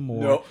inform you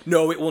more.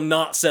 No, it will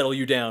not settle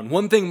you down.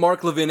 One thing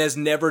Mark Levin has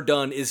never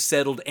done is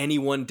settled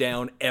anyone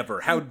down ever.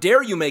 How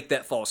dare you make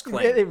that false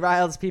claim? It really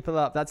riles people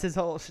up. That's his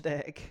whole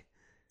shtick.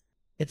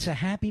 It's a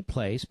happy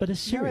place, but a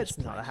serious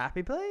place. No, it's not a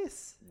happy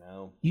place.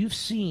 No. You've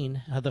seen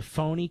how the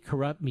phony,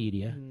 corrupt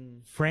media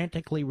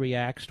frantically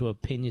reacts to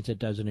opinions it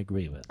doesn't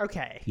agree with.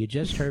 Okay. You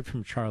just heard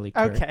from Charlie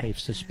Kirk. Okay. They've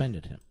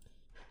suspended him.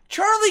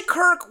 Charlie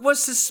Kirk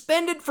was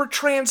suspended for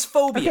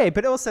transphobia. Okay,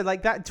 but also,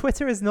 like, that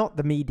Twitter is not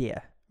the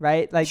media,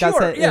 right? Like,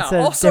 sure, it's a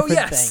also,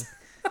 different yes.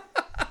 thing.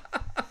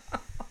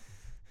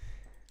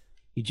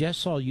 You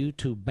just saw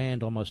YouTube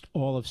banned almost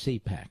all of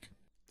CPAC.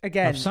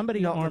 Again, if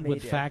somebody not armed the with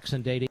media. facts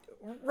and data...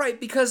 Right,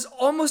 because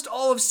almost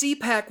all of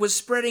CPAC was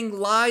spreading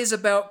lies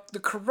about the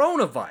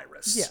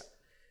coronavirus. Yeah.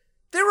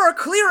 There are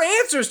clear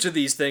answers to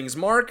these things,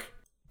 Mark.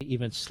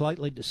 Even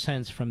slightly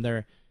dissents from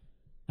their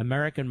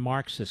American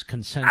Marxist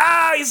consensus.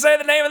 Ah, he said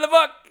the name of the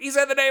book. He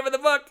said the name of the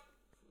book.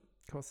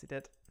 Of course he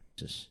did.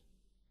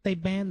 They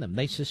ban them.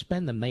 They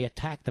suspend them. They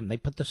attack them. They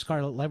put the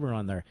scarlet letter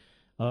on their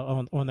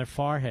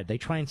forehead. They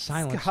try and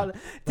silence them.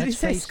 Did he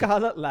say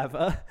scarlet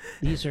leather?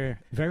 These are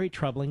very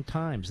troubling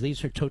times.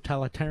 These are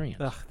totalitarians.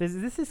 Ugh,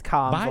 this is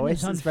calm Biden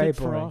voice. is It's very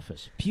unfit for boring.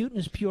 office. Putin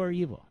is pure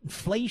evil.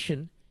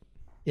 Inflation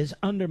is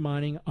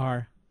undermining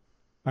our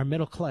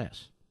middle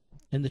class.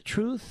 And the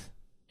truth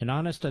and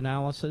honest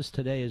analysis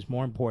today is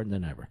more important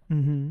than ever.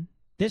 Mm-hmm.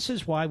 This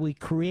is why we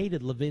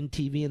created Levin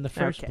TV in the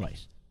first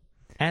place.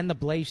 And the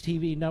Blaze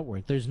TV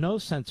network. There's no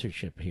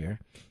censorship here.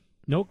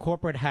 No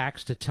corporate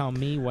hacks to tell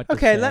me what to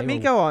say. Okay, let me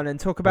go on and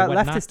talk about what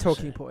not leftist to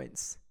talking say.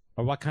 points.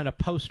 Or what kind of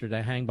poster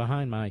to hang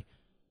behind my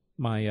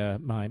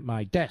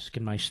desk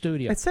in my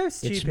studio. It's so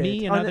stupid. It's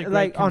me and other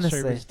great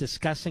conservatives honestly.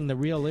 discussing the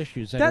real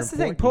issues that That's are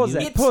the thing. important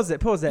to you. Pause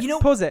it.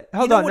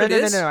 Hold on.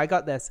 No. I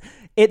got this.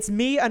 It's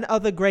me and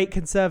other great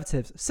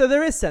conservatives. So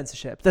there is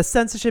censorship. There's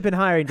censorship in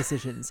hiring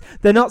decisions.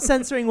 They're not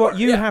censoring what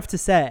you have to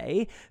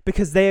say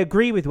because they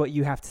agree with what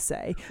you have to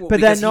say. Well, but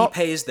because they're not.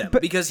 he pays them.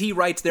 Because he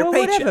writes their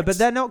paychecks. Whatever. But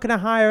they're not going to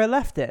hire a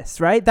leftist,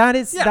 right? That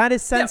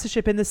is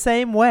censorship in the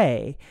same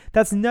way.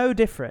 That's no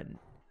different.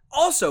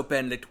 Also,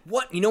 Benedict,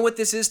 you know what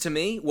this is to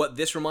me? What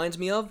this reminds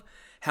me of?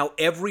 How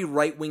every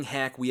right-wing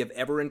hack we have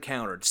ever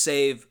encountered,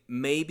 save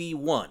maybe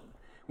one,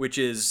 which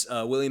is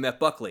William F.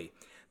 Buckley,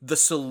 the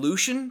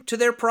solution to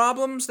their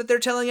problems that they're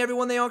telling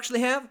everyone they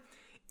actually have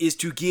is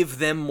to give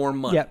them more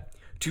money. Yep.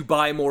 To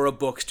buy more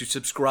books, to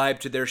subscribe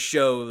to their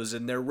shows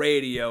and their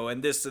radio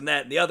and this and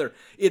that and the other.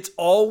 It's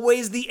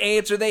always the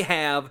answer they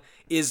have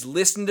is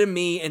listen to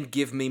me and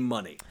give me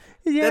money.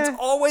 Yeah. That's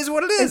always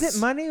what it is. Is it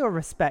money or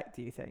respect,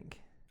 do you think?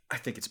 I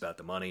think it's about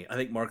the money. I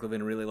think Mark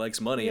Levin really likes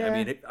money. Yeah.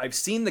 I mean, I've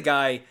seen the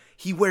guy.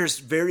 He wears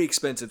very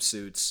expensive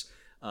suits.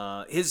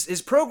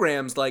 His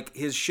programs, like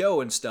his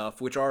show and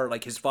stuff, which are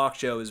like his Fox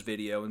show is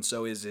video, and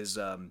so is his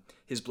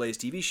Blaze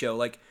TV show.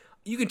 Like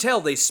you can tell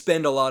they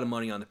spend a lot of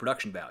money on the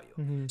production value.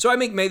 Mm-hmm. So I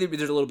think maybe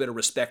there's a little bit of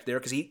respect there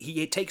because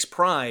he takes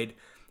pride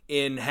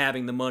in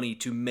having the money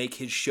to make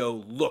his show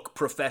look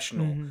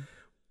professional, Mm-hmm.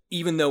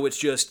 even though it's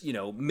just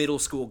middle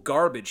school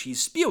garbage he's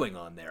spewing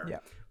on there. Yeah.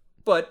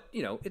 But,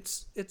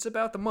 it's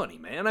about the money,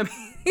 man. I mean,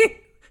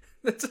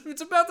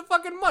 it's about the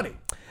fucking money.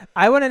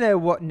 I want to know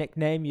what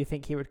nickname you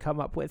think he would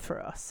come up with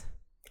for us.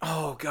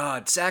 Oh,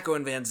 God. Sacco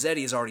and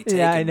Vanzetti is already taken.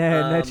 Yeah, I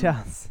know. No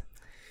chance.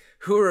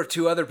 Who are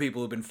two other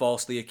people who've been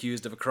falsely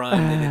accused of a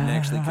crime they didn't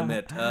actually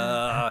commit?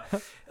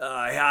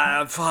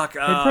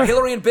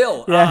 Hillary and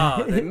Bill.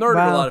 Yeah. They murdered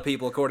a lot of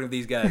people, according to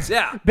these guys.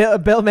 Yeah.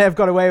 Bill may have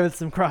got away with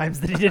some crimes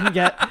that he didn't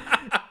get.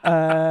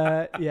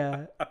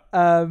 Yeah.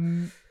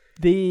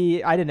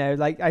 I don't know,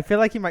 like, I feel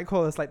like he might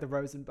call us, like, the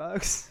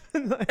Rosenbergs.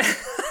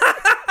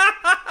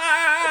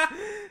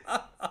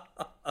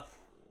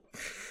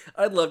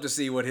 I'd love to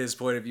see what his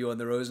point of view on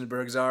the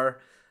Rosenbergs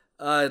are.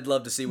 I'd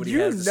love to see what he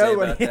has to say You know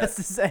about what he that. has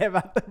to say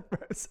about the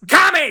Rosenbergs.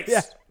 Commies!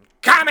 Yeah.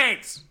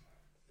 Commies!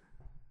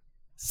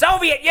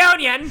 Soviet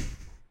Union!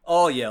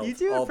 All yelled. You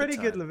do all a pretty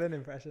the good time. Levin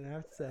impression, I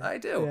have to say. I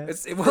do. Yeah.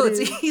 It's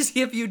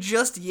easy if you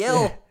just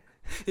yell. Yeah.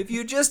 If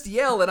you just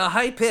yell in a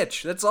high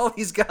pitch. That's all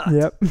he's got.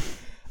 Yep.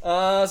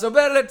 So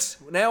Benedict,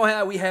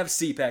 now we have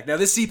CPAC. Now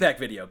this CPAC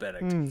video,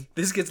 Benedict,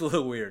 this gets a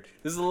little weird.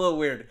 This is a little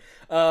weird.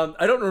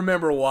 I don't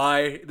remember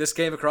why this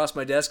came across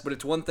my desk, but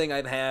it's one thing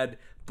I've had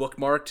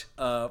bookmarked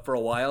for a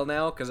while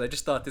now because I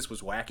just thought this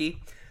was wacky.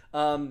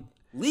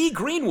 Lee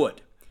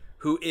Greenwood,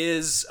 who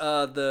is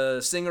the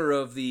singer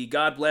of the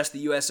God Bless the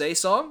USA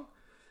song,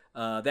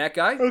 that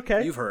guy.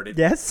 Okay. You've heard it.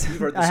 Yes, You've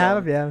heard the I song.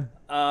 have, yeah.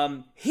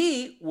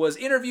 He was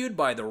interviewed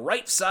by the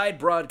Right Side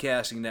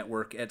Broadcasting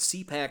Network at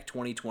CPAC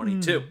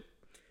 2022.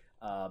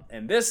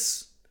 And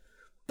this,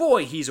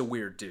 boy, he's a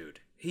weird dude.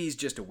 He's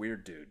just a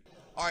weird dude.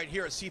 All right,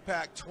 here at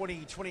CPAC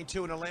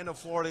 2022 in Orlando,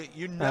 Florida,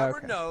 you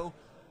never know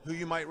who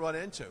you might run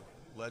into.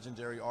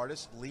 Legendary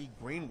artist Lee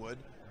Greenwood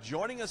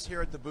joining us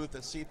here at the booth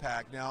at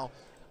CPAC. Now,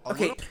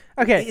 Okay.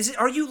 Okay.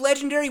 Are you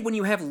legendary when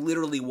you have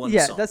literally one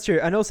Yeah, song? that's true.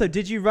 And also,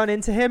 did you run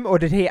into him or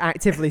did he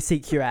actively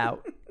seek you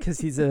out? Because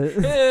he's a...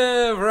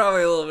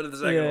 Probably a little bit of the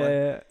second one.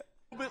 A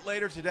little bit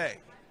later today,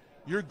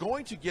 you're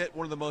going to get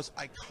one of the most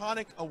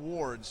iconic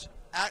awards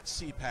at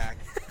CPAC.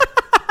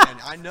 And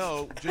I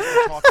know, just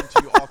from talking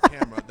to you off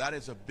camera, that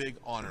is a big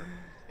honor.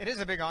 It is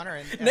a big honor.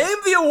 And name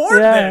the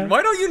award, then.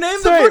 Why don't you name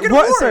the fucking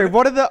award? Sorry,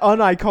 what are the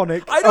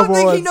uniconic I don't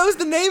awards? think he knows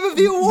the name of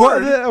the award.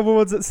 What are the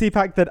awards at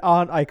CPAC that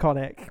aren't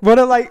iconic? What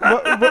are like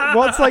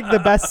what's like the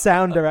best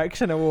sound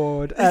direction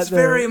award? It's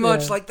very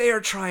much like they are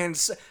trying.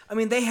 I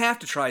mean, they have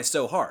to try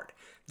so hard.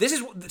 This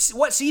is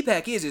what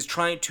CPAC is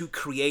trying to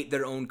create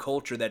their own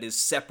culture that is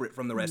separate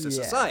from the rest of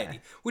society,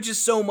 which is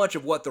so much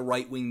of what the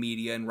right-wing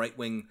media and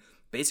right-wing,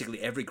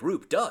 basically every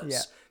group does.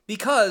 Yeah.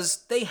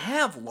 Because they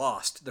have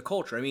lost the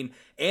culture. I mean,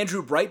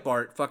 Andrew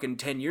Breitbart fucking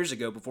 10 years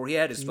ago, before he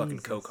had his fucking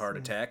coke heart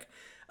attack,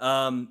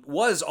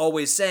 was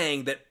always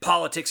saying that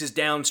politics is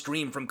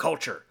downstream from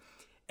culture.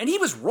 And he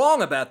was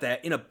wrong about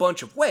that in a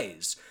bunch of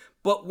ways.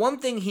 But one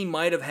thing he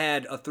might have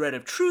had a thread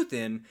of truth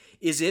in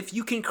is if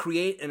you can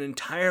create an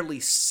entirely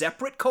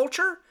separate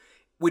culture,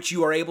 which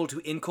you are able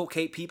to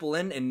inculcate people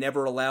in and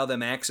never allow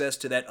them access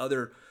to that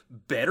other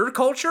better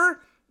culture,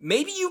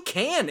 maybe you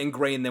can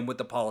ingrain them with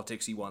the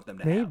politics you want them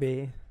to have.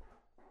 Maybe.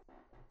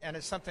 And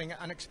it's something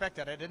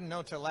unexpected. I didn't know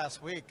until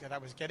last week that I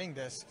was getting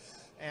this.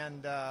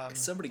 And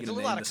somebody it's gonna a little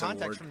name out of this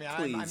context award,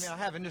 for me. please. I mean,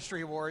 I have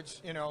industry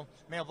awards,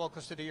 Male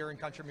Vocalist of the Year in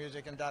Country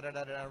Music and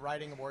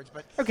writing awards.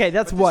 But Okay,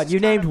 that's but this one. is You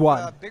kind named of,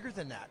 one. Bigger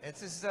than that.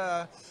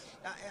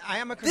 I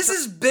am a. This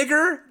is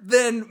bigger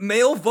than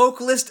Male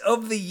Vocalist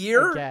of the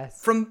Year. I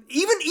guess. From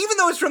even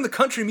though it's from the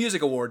Country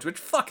Music Awards, which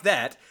fuck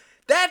that.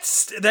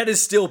 That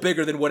is still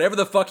bigger than whatever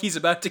the fuck he's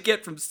about to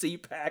get from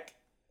CPAC.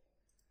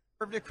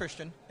 Conservative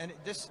Christian, and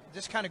this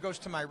kind of goes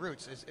to my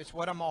roots. It's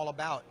what I'm all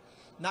about,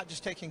 not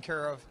just taking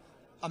care of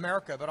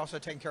America, but also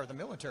taking care of the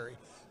military,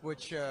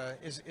 which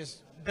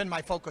is been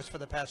my focus for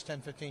the past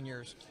 10, 15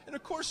 years. And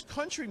of course,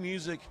 country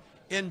music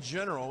in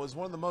general is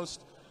one of the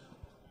most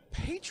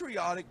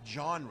patriotic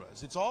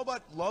genres. It's all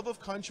about love of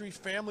country,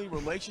 family,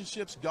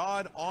 relationships,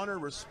 God, honor,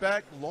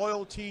 respect,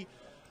 loyalty.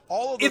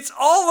 It's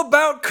all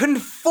about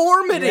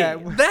conformity. Yeah.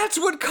 That's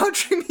what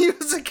country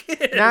music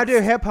is. Now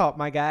do hip hop,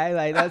 my guy.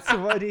 Like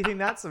what do you think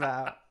that's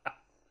about?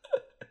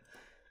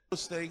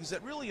 Those things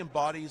that really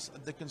embodies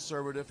the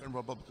conservative and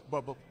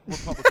Republican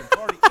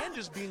Party and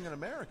just being an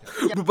American.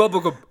 The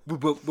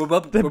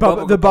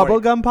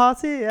bubblegum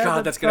party? Yeah,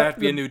 God, that's gonna have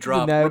to be a new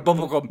drop.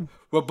 Republican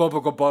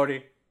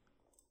Party.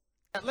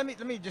 Let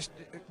me just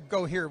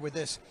go here with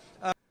this.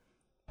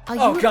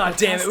 Oh, god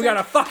damn it, we got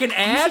a fucking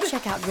ad? You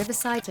should check out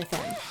Riverside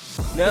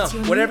FM. No, It's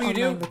your whatever new you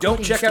do, online don't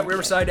recording check out studio.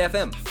 Riverside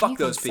FM. Fuck You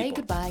can those say people.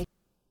 goodbye.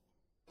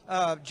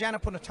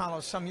 Janet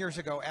Punatalo some years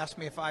ago asked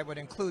me if I would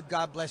include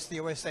God Bless the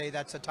USA,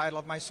 that's the title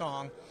of my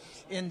song,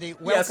 in the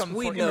welcome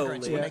we for know,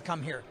 immigrants when Leah. they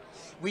come here.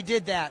 We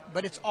did that,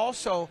 but it's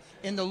also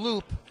in the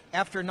loop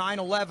after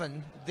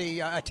 9/11,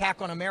 the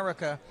attack on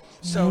America.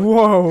 So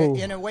Whoa.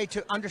 in a way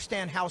to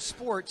understand how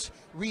sports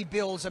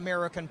rebuilds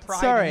American pride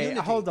and Sorry,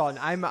 unity. hold on.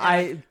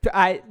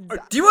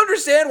 Do you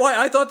understand why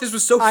I thought this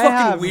was so I fucking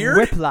have weird?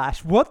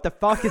 whiplash. What the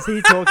fuck is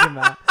he talking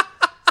about?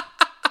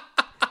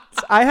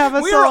 I have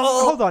a We song. are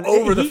all Hold on.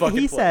 over the he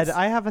fucking said, place.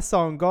 I have a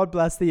song, God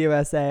Bless the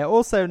USA.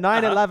 Also,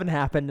 9/11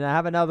 happened, and I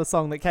have another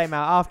song that came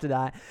out after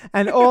that.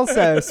 And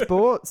also,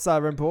 sports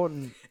are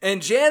important.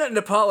 And Janet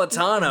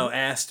Napolitano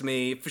asked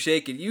me if she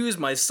could use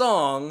my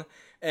song,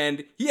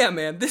 and yeah,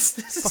 man, this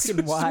is Fucking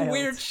some wild.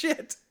 weird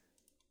shit.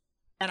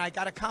 And I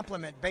got to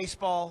compliment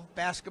baseball,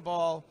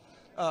 basketball,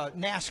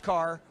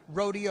 NASCAR,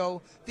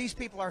 rodeo. These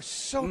people are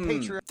so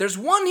patriotic. There's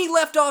one he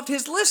left off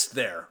his list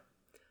there.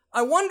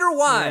 I wonder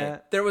why. Yeah.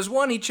 There was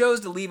one he chose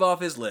to leave off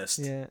his list.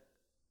 Yeah.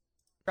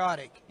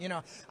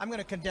 I'm going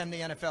to condemn the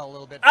NFL a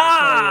little bit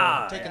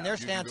Ah! for taking their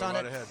stance go on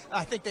right it. ahead.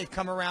 I think they've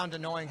come around to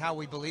knowing how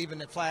we believe in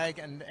the flag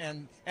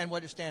and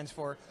what it stands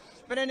for.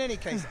 But in any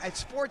case,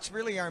 sports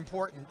really are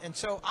important. And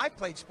so I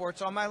played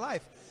sports all my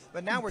life.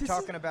 But now we're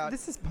talking about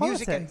this is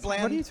music and politics.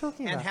 blend What are you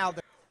talking and about? how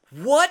the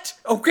What?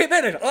 Okay,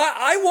 Bennett,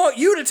 I want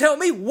you to tell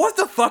me what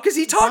the fuck is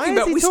he talking is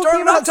about? he We talking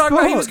started out about talking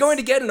about he was sports? going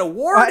to get an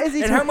award Why is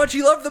he and how talk- much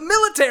he loved the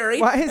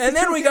military. Why is he And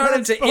then we talking got about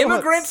into sports?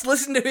 immigrants,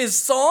 listened to his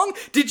song.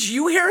 Did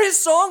you hear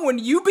his song when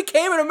you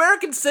became an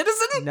American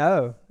citizen?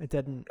 No, it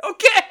didn't.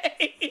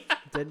 Okay. It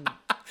didn't.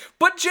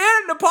 But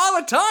Janet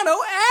Napolitano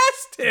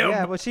asked him.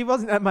 Yeah, well, she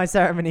wasn't at my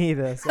ceremony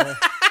either. So.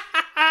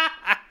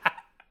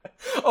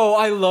 Oh,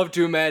 I love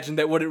to imagine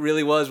that what it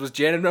really was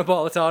Janet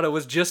Napolitano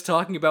was just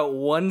talking about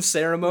one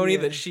ceremony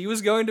that she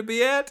was going to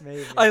be at.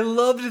 Maybe. I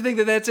love to think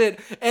that that's it.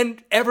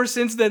 And ever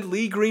since then,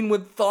 Lee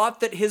Greenwood thought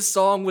that his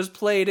song was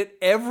played at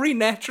every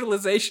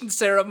naturalization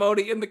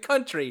ceremony in the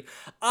country.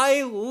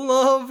 I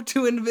love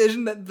to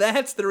envision that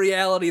that's the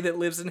reality that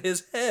lives in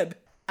his head.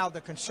 how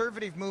the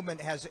conservative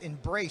movement has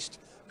embraced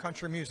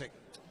country music.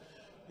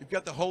 You've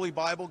got the Holy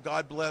Bible,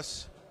 God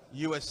Bless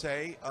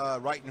USA,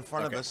 right in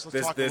front of us. Let's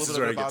This- talk this a is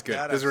little where bit it gets about good.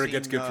 that. This is where I've it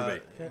gets seen,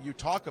 good for me. You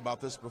talk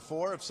about this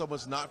before. If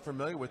someone's not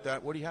familiar with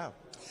that, what do you have?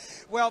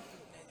 Well,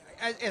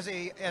 as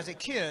a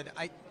kid,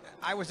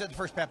 I was at the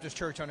First Baptist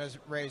Church when I was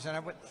raised,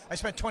 and I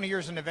spent 20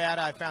 years in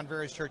Nevada. I found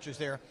various churches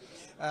there.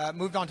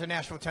 Moved on to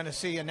Nashville,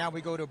 Tennessee, and now we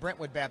go to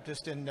Brentwood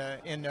Baptist in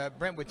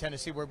Brentwood,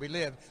 Tennessee, where we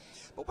live.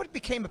 But what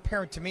became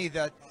apparent to me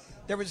that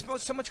there was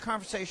so much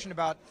conversation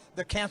about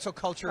the cancel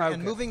culture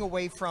and moving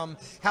away from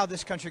how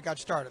this country got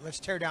started. Let's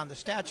tear down the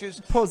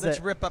statues. Let's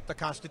rip up the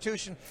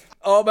Constitution.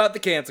 All about the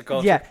cancel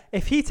culture. Yeah,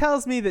 if he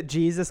tells me that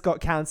Jesus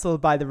got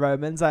cancelled by the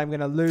Romans, I'm going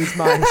to lose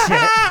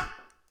my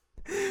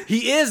shit.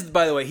 He is,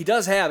 by the way, he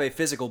does have a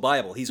physical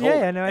Bible. He's Yeah,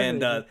 holding. yeah, no, I and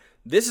believe it.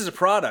 this is a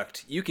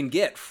product you can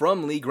get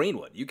from Lee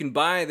Greenwood. You can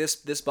buy this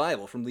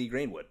Bible from Lee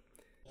Greenwood.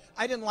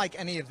 I didn't like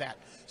any of that.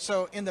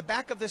 So in the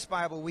back of this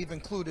Bible, we've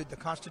included the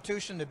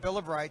Constitution, the Bill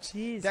of Rights,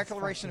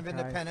 Declaration of fucking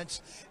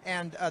Independence,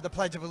 and the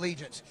Pledge of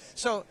Allegiance.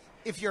 So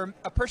if you're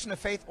a person of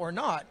faith or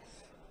not,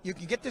 you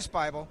can get this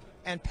Bible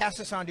and pass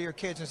this on to your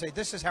kids and say,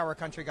 this is how our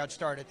country got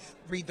started.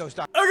 Read those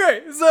documents.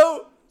 Okay,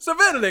 so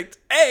Benedict,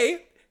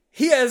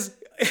 he has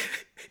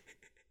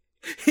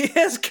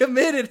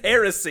committed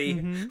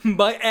heresy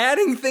by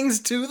adding things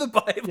to the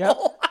Bible. Yep.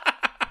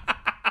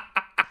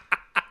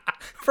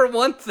 For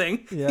one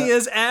thing, he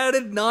has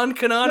added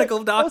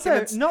non-canonical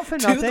documents also, not for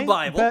to nothing, the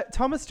Bible. But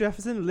Thomas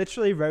Jefferson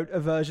literally wrote a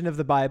version of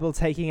the Bible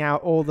taking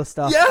out all the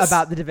stuff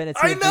about the divinity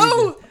of Jesus.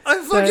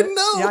 I fucking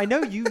know. Yeah, I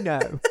know you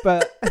know,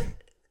 but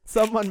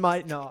someone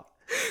might not.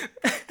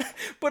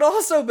 But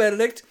also,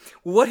 Benedict,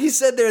 what he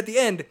said there at the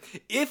end,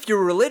 if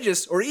you're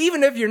religious, or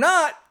even if you're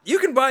not, you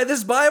can buy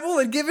this Bible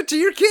and give it to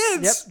your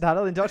kids. Yep,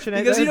 that'll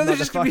indoctrinate because, those there's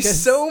just going to be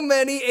so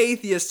many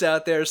atheists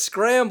out there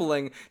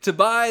scrambling to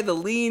buy the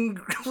Lee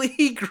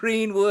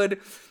Greenwood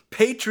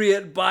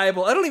Patriot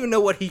Bible. I don't even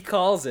know what he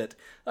calls it.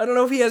 I don't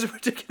know if he has a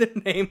particular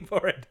name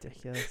for it.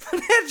 Ridiculous.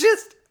 That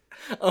just...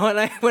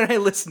 when I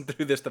listened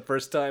through this the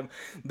first time,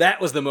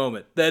 that was the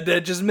moment. That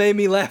just made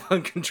me laugh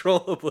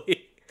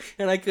uncontrollably.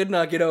 And I could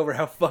not get over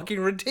how fucking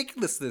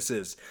ridiculous this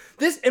is.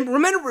 And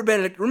remember,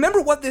 Benedict,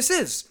 remember what this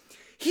is.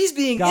 He's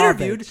being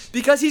interviewed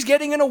because he's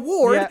getting an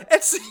award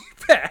at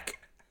CPAC.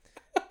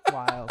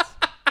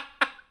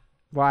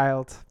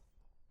 Wild.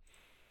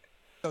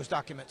 Those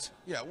documents.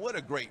 Yeah, what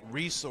a great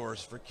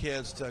resource for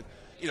kids to,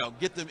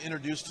 get them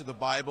introduced to the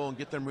Bible and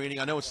get them reading.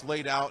 I know it's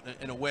laid out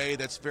in a way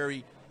that's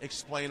very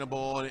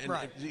explainable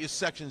and it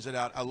sections it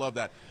out. I love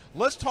that.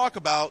 Let's talk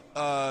about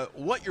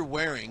what you're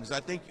wearing. 'Cause I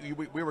think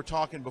we were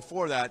talking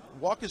before that.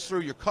 Walk us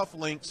through your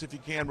cufflinks if you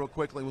can real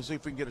quickly. We'll see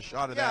if we can get a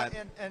shot of that.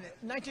 Yeah, and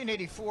in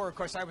 1984, of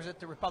course, I was at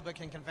the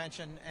Republican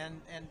convention,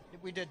 and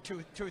we did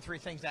two or three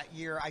things that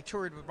year. I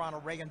toured with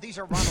Ronald Reagan. These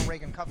are Ronald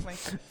Reagan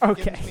cufflinks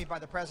given to me by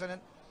the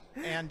president.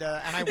 And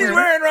I He's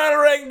wearing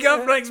Ronald Reagan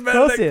cufflinks, Benedict. Of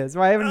course he is.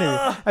 Why haven't he?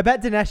 I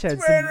bet Dinesh had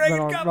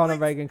some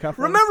Ronald Reagan cufflinks.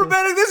 Remember,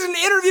 Benedict, this is an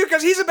interview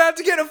because he's about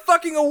to get a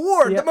fucking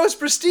award. The most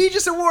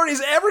prestigious award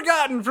he's ever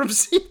gotten from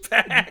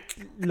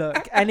CPAC.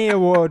 Look, any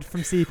award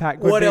from CPAC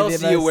would what be else the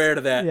do you most, wear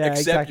to that except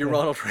exactly. your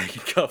Ronald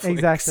Reagan cufflinks?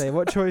 Exactly.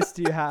 What choice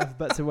do you have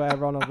but to wear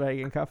Ronald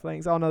Reagan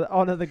cufflinks?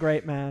 Honor the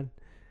great man.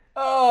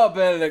 Oh,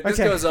 Benedict, this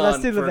goes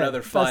on for Vin.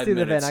 another 5 minutes. Let's do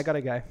the Vin. I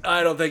gotta go.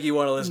 I don't think you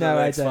want to listen to the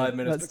next 5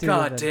 minutes.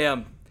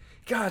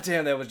 God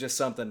damn, that was just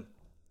something.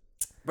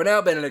 But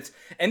now, Benedict,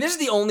 and this is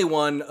the only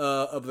one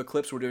of the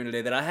clips we're doing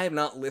today that I have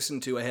not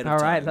listened to ahead of time.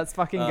 All right, let's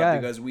fucking go.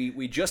 Because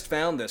we just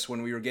found this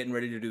when we were getting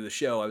ready to do the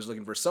show. I was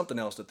looking for something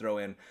else to throw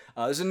in.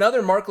 There's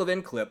another Mark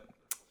Levin clip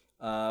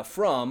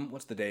from,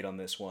 what's the date on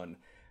this one?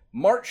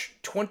 March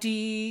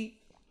 29th,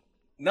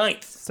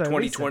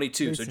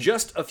 2022. So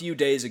just a few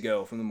days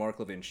ago from the Mark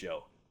Levin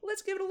show.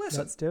 Let's give it a listen.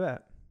 Let's do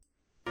it.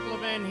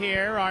 Levin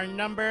here. Our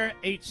number,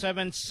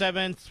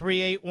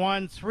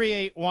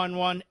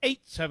 877-381-3811,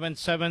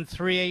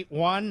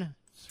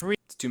 877-381-3...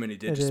 It's too many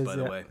digits, by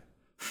the way.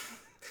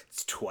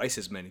 It's twice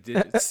as many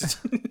digits.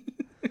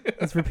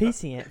 It's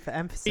repeating it for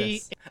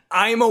emphasis.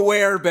 I'm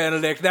aware,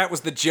 Benedict. That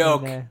was the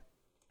joke. I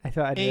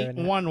thought I'd ruin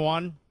it.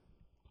 811.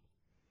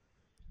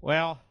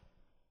 Well,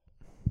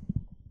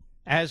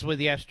 as with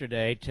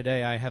yesterday,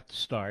 today I have to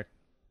start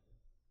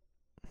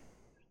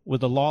with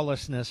the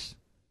lawlessness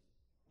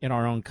in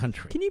our own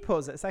country. Can you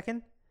pause it a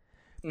second?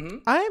 Mm-hmm.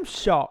 I am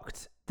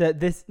shocked that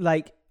this,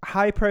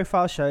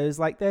 high-profile shows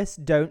like this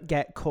don't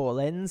get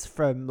call-ins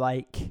from,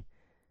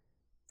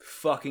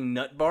 fucking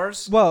nut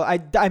bars? Well,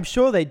 I'm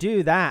sure they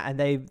do that, and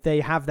they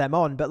have them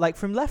on, but,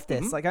 from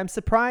leftists, Mm-hmm. I'm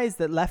surprised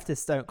that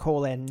leftists don't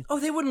call in. Oh,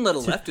 they wouldn't let a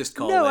leftist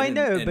call in. No, I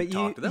know, and but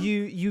talk to them.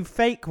 you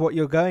fake what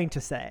you're going to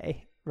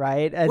say,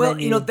 right? And well,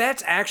 then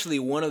that's actually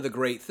one of the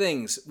great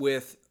things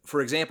with,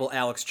 for example,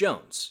 Alex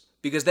Jones.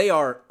 Because they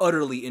are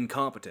utterly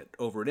incompetent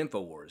over at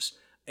InfoWars,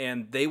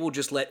 and they will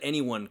just let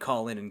anyone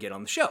call in and get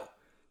on the show.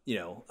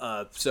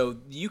 So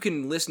you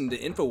can listen to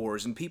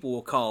InfoWars, and people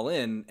will call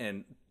in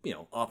and,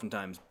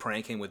 oftentimes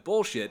prank him with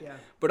bullshit. Yeah.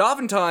 But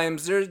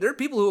oftentimes there are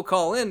people who will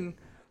call in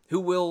who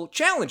will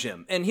challenge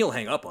him, and he'll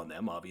hang up on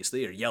them,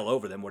 obviously, or yell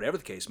over them, whatever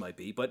the case might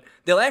be. But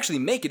they'll actually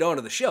make it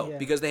onto the show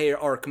because they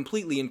are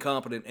completely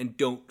incompetent and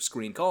don't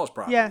screen calls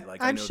properly. Yeah,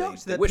 I'm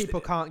shocked that people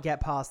can't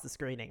get past the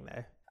screening,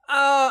 though.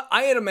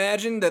 I had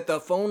imagined that the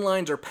phone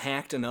lines are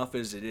packed enough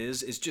as it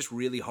is. It's just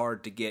really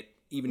hard to get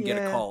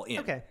a call in.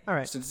 Okay, all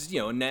right. Since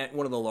it's,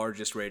 one of the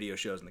largest radio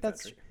shows in the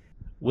country. True.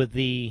 With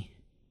the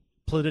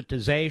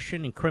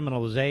politicization and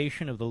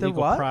criminalization of the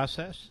legal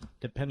process,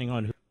 depending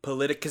on who...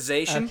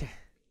 Politicization?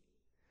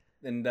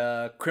 And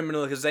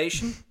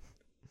criminalization?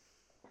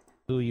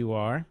 Who you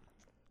are.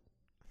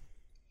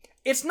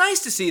 It's nice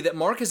to see that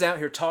Mark is out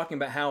here talking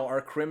about how our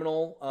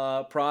criminal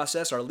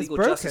process, our legal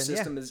justice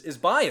system is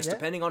biased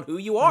depending on who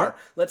you are.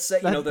 Let's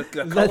say, the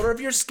color of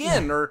your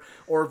skin or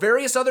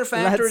various other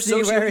factors,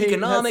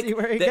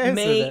 socioeconomic, that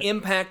may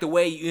impact the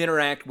way you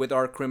interact with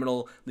our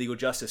criminal legal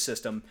justice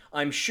system.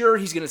 I'm sure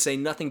he's going to say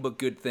nothing but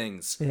good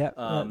things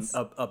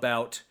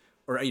about,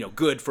 or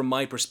good from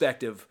my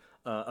perspective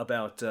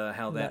about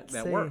how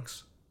that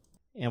works.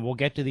 And we'll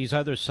get to these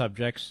other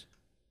subjects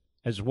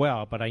as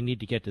well, but I need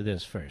to get to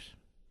this first.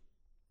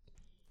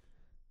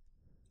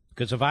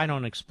 Because if I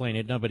don't explain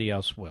it, nobody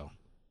else will.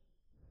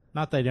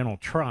 Not that they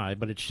don't try,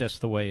 but it's just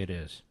the way it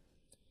is.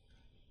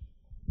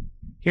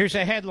 Here's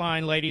a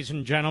headline, ladies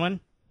and gentlemen.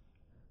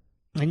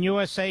 In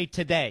USA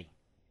Today,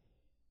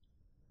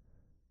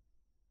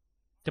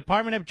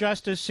 Department of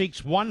Justice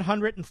seeks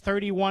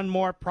 131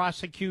 more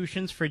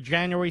prosecutions for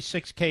January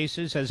 6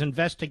 cases as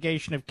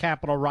investigation of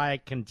Capitol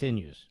riot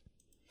continues.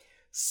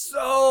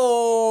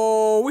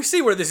 So, we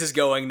see where this is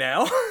going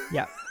now.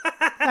 Yeah.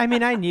 I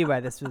mean, I knew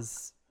where this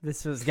was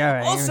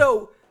going.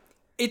 Also,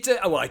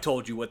 well, I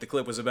told you what the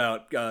clip was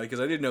about because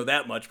I didn't know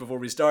that much before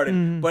we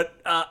started. But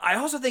I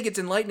also think it's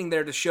enlightening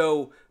there to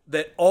show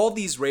that all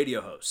these radio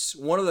hosts,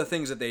 one of the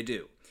things that they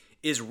do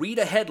is read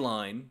a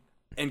headline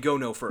and go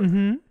no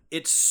further.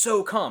 It's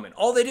so common.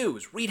 All they do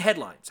is read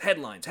headlines.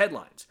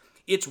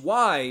 It's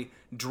why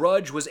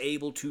Drudge was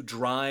able to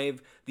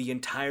drive the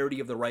entirety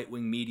of the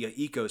right-wing media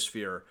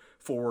ecosphere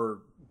for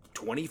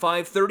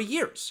 25, 30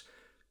 years.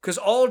 Because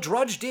all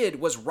Drudge did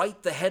was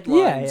write the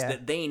headlines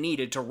that they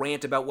needed to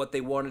rant about what they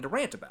wanted to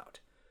rant about.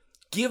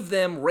 Give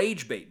them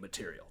rage bait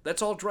material.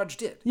 That's all Drudge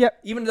did. Yep.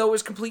 Even though it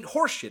was complete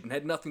horseshit and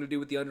had nothing to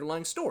do with the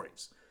underlying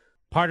stories.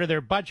 Part of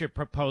their budget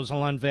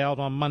proposal unveiled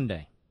on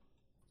Monday,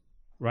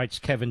 writes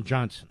Kevin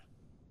Johnson.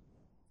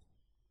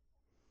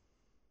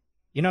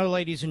 You know,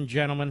 ladies and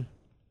gentlemen,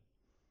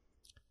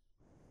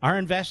 our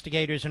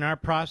investigators and our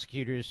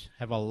prosecutors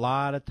have a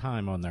lot of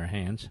time on their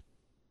hands.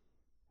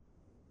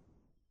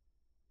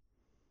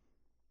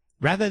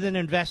 Rather than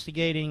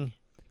investigating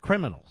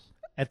criminals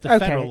at the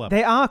federal level.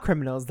 They are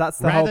criminals. That's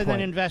the whole point. Rather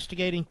than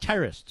investigating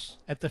terrorists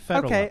at the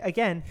federal level. Okay,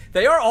 again.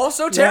 They are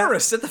also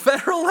terrorists at the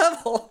federal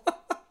level.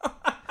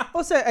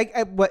 Also,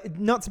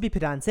 not to be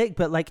pedantic,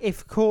 but like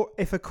if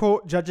a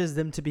court judges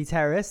them to be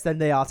terrorists, then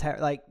they are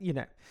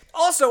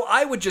Also,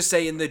 I would just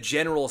say in the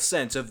general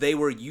sense of they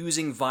were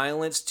using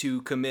violence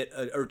to commit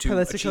or to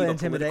achieve a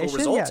political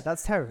result. Yeah,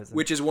 that's terrorism.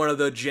 Which is one of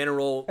the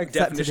general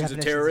definitions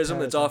of terrorism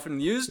that's often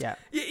used. Yeah,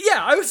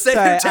 I would say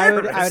they're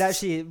terrorists. I would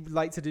actually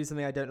like to do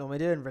something I don't normally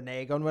do and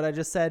renege on what I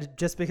just said.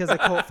 Just because a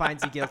court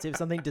finds you guilty of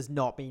something does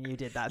not mean you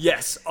did that.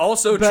 Yes,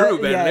 also true,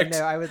 Benedict.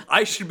 Yeah,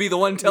 I should be the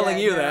one telling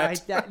you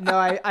that.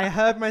 I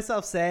heard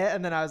myself say it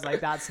and then I was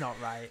like, that's not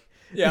right.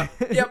 Yeah,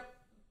 yep.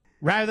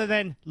 Rather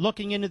than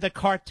looking into the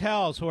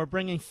cartels who are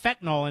bringing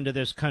fentanyl into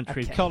this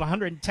country, killed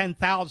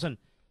 110,000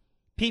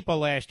 people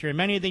last year,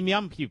 many of them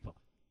young people.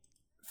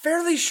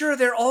 Fairly sure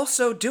they're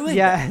also doing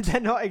that. Yeah,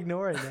 they're not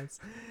ignoring this.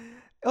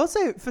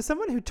 Also, for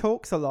someone who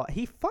talks a lot,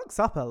 he fucks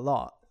up a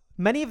lot.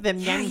 Many of them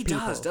young people. Yeah,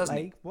 he does, doesn't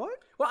he? What?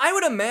 Well, I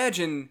would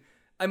imagine,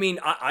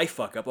 I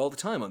fuck up all the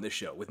time on this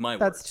show with my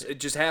words. It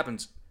just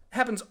happens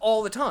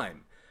all the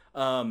time.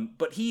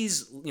 But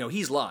he's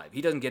live.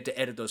 He doesn't get to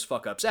edit those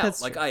fuck ups out.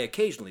 That's like true. I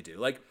occasionally do.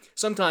 Like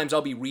sometimes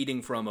I'll be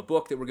reading from a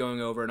book that we're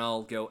going over and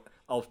I'll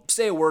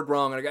say a word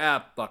wrong and I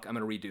go, fuck, I'm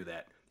going to redo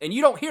that. And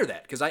you don't hear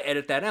that because I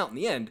edit that out in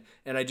the end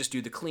and I just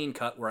do the clean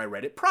cut where I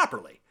read it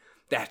properly.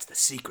 That's the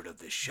secret of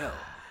this show.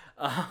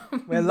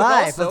 We're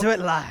live. Also, we'll do it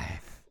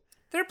live.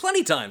 There are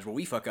plenty of times where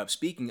we fuck up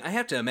speaking. I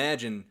have to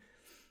imagine,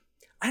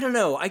 I don't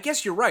know, I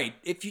guess you're right.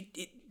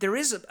 There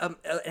is an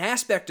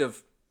aspect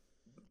of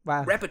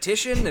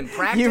repetition and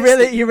practice.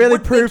 You really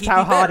proved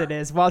how hard it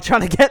is while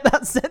trying to get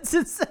that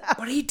sentence out.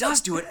 But he does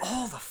do it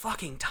all the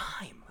fucking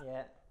time.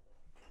 Yeah.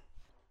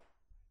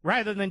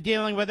 Rather than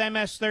dealing with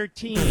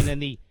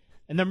MS-13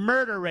 and the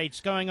murder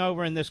rates going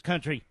over in this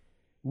country,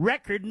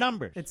 record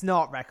numbers. It's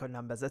not record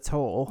numbers at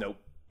all. Nope.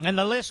 And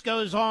the list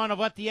goes on of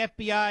what the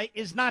FBI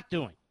is not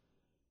doing.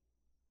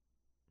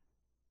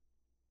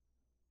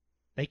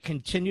 They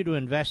continue to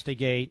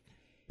investigate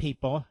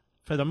people,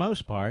 for the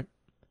most part,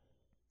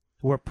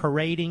 who are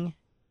parading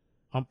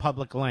on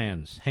public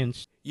lands,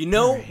 hence... You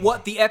know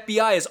what the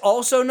FBI is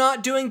also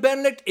not doing,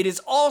 Benedict? It is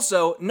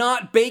also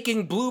not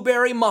baking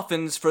blueberry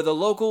muffins for the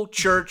local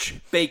church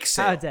bake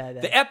sale. How dare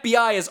they? The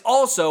FBI is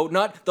also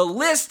not... The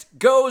list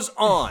goes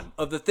on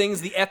of the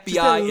things the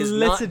FBI is not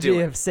doing. Just a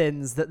litany of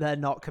sins that they're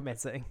not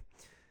committing.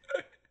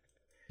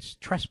 It's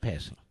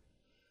trespassing.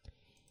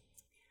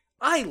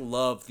 I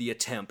love the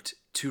attempt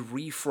to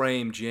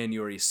reframe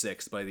January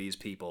 6th by these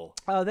people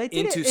they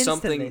did into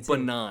something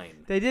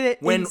benign. They did it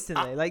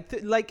instantly,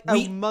 like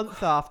a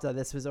month after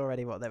this was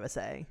already what they were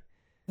saying.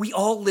 We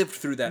all lived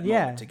through that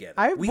moment together.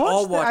 I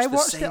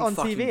watched it on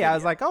TV. Video. I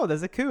was like, oh,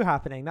 there's a coup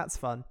happening. That's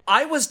fun.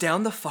 I was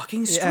down the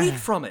fucking street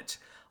from it.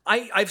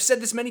 I've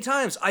said this many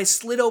times. I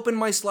slid open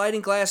my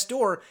sliding glass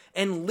door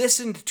and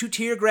listened to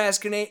tear gas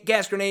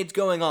grenades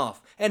going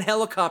off and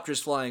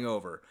helicopters flying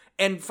over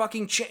and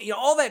fucking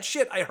all that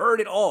shit. I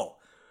heard it all.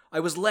 I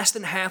was less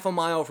than half a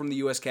mile from the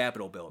U.S.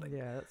 Capitol building.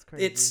 Yeah, that's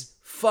crazy. It's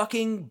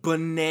fucking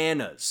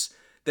bananas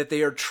that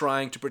they are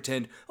trying to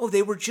pretend,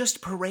 they were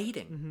just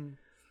parading.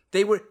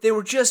 Mm-hmm. They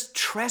were just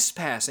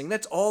trespassing.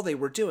 That's all they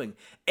were doing.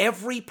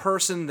 Every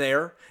person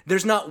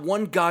there's not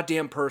one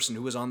goddamn person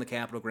who was on the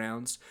Capitol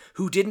grounds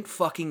who didn't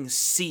fucking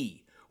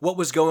see what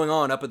was going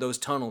on up at those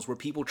tunnels where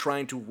people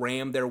trying to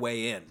ram their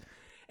way in.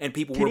 and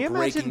people Can were you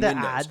breaking imagine the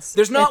windows. ads?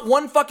 There's not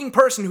one fucking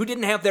person who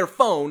didn't have their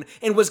phone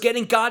and was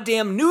getting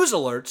goddamn news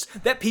alerts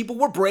that people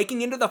were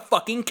breaking into the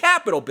fucking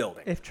Capitol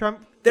building. If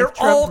Trump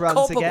all runs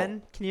culpable.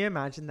 again, can you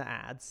imagine the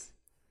ads?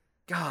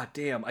 God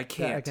damn, I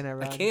can't.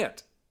 I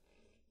can't.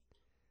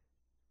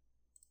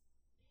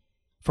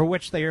 For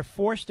which they are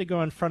forced to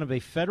go in front of a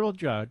federal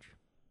judge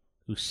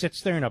who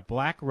sits there in a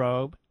black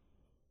robe,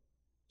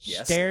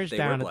 Yes, stares they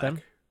down wear at them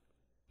black.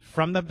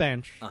 from the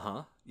bench,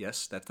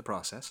 Yes, that's the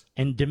process.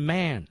 and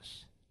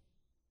demands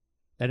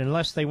that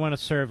unless they want to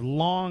serve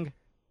long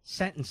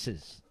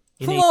sentences,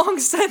 Long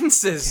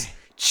sentences.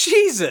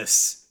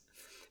 Jesus.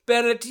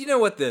 Bennett, do you know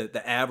what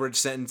the average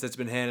sentence that's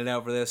been handed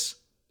out for this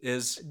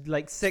is?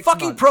 Like 6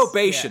 fucking months.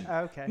 probation.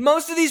 Yeah, okay.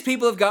 Most of these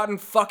people have gotten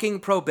fucking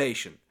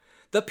probation.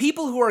 The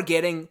people who are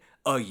getting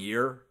a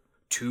year,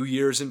 2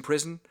 years in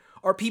prison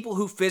are people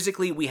who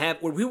physically we have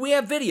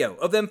video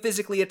of them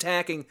physically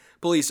attacking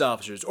police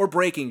officers or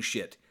breaking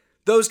shit.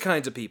 Those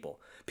kinds of people.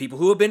 People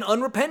who have been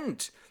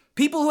unrepentant.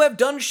 People who have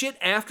done shit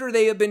after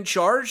they have been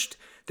charged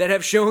that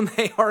have shown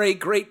they are a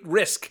great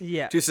risk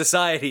to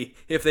society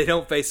if they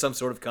don't face some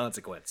sort of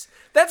consequence.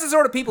 That's the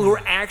sort of people who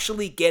are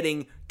actually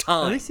getting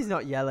time. At least he's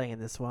not yelling in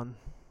this one.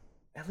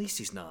 At least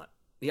he's not.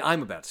 Yeah,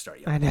 I'm about to start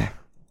yelling. I know.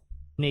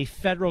 in a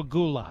federal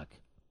gulag.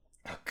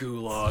 A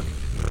gulag.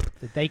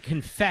 That they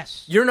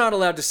confess. You're not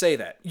allowed to say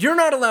that. You're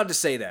not allowed to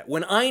say that.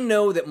 When I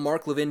know that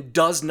Mark Levin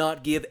does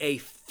not give a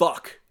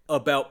fuck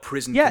about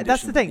prison conditions. Yeah,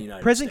 that's the thing. In the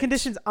United Prison States.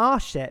 conditions are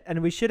shit,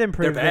 and we should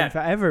improve They're them bad. for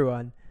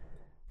everyone.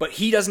 But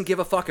he doesn't give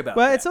a fuck about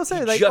Well, that. it's also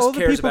He like just all the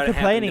cares people about it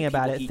complaining happening to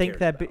about people it he think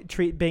cares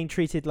they're being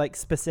treated like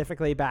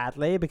specifically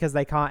badly because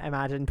they can't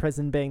imagine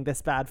prison being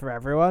this bad for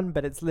everyone.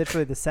 But it's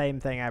literally the same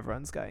thing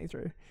everyone's going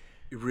through.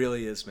 It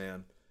really is,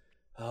 man.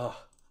 Oh.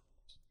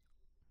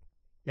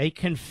 They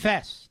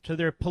confess to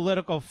their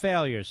political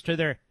failures, to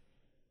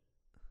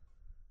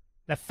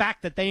the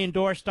fact that they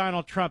endorsed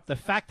Donald Trump, the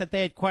fact that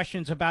they had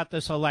questions about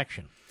this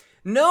election.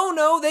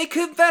 No, they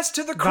confess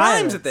to the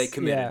crimes that they Violence.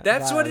 committed. Yeah,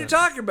 That's what you're violence.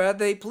 talking about.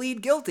 They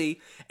plead guilty.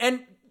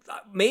 And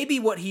maybe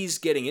what he's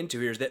getting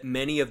into here is that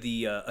many of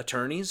the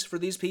attorneys for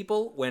these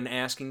people, when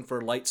asking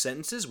for light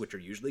sentences, which are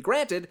usually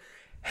granted,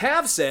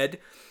 have said,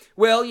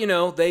 well, you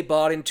know, they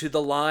bought into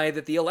the lie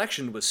that the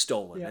election was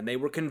stolen, and they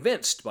were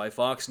convinced by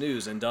Fox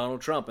News and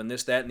Donald Trump and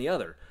this, that, and the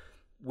other,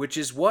 which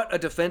is what a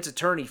defense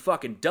attorney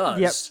fucking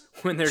does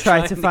when they're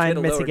trying to find get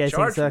a lower mitigating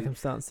charge.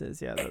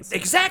 circumstances. Yeah, that's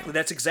Exactly.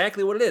 That's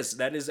exactly what it is.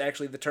 That is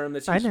actually the term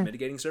that's I used, know.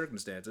 mitigating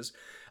circumstances.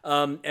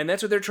 And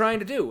that's what they're trying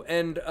to do.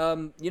 And,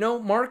 you know,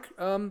 Mark,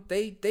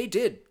 they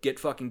did get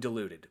fucking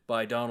deluded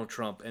by Donald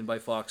Trump and by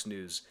Fox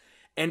News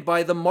and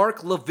by the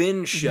Mark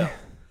Levin show,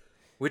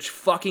 which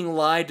fucking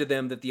lied to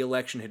them that the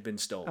election had been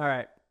stolen. all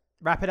right.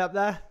 Wrap it up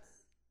there.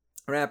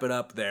 Wrap it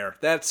up there.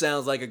 That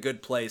sounds like a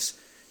good place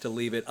to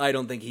leave it. I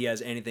don't think he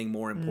has anything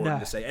more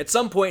important to say. At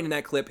some point in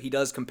that clip, he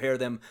does compare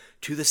them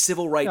to the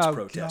civil rights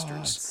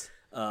protesters,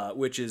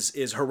 which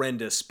is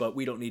horrendous, but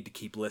we don't need to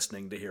keep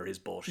listening to hear his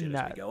bullshit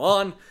as we go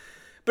on.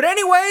 But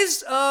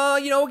anyways,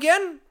 you know,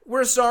 again,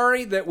 we're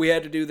sorry that we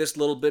had to do this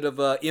little bit of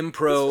This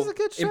improvised. was a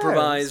good show.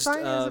 It's fine.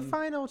 It was a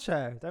fine old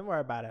show. Don't worry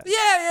about it.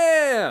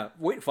 Yeah.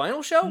 Wait,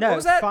 final show? No, What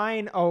was that?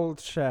 fine old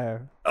show.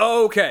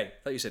 Okay.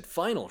 I thought you said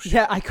final show.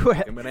 Yeah, I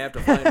quit. I'm going to have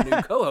to find a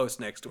new co-host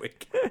next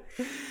week.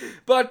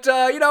 But,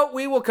 you know,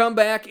 we will come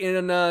back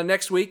in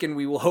next week, and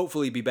we will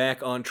hopefully be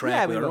back on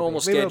track with our normal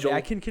We will be. schedule.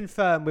 I can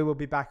confirm we will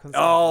be back on.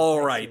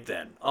 All right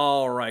then.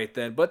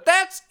 But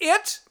that's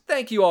it.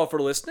 Thank you all for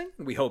listening.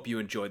 We hope you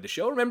enjoyed the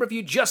show. Remember, if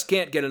you just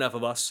can't get enough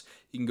of us,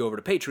 you can go over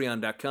to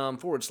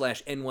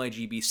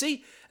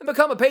patreon.com/NYGBC and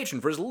become a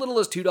patron for as little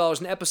as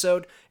 $2 an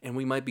episode. And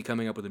we might be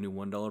coming up with a new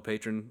 $1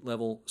 patron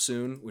level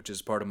soon, which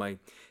is part of my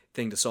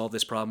thing to solve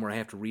this problem where I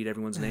have to read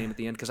everyone's name at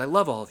the end, because I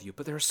love all of you,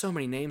 but there are so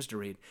many names to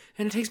read,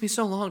 and it takes me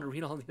so long to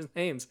read all these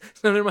names.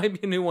 So there might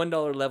be a new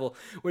 $1 level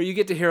where you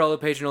get to hear all the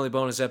patron-only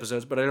bonus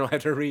episodes, but I don't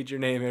have to read your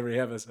name every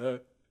episode.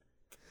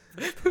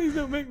 Please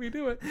don't make me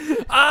do it. We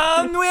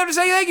have to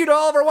say thank you to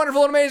all of our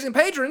wonderful and amazing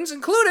patrons,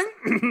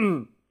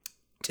 including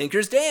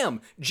Tinker's Dam,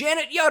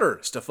 Janet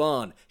Yutter,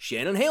 Stefan,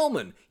 Shannon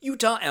Haleman,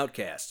 Utah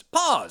Outcast,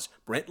 Paz,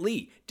 Brent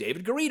Lee,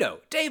 David Garrido,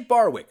 Dave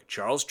Barwick,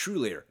 Charles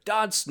Trulier,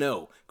 Dodd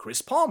Snow,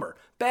 Chris Palmer,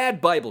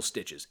 Bad Bible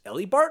Stitches,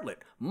 Ellie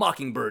Bartlett,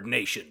 Mockingbird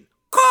Nation,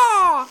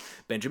 Caw!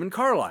 Benjamin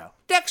Carlisle,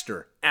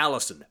 Dexter,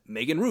 Allison,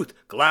 Megan Ruth,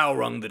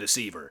 Glaurung the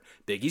Deceiver,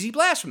 Big Easy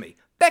Blasphemy,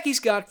 Becky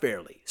Scott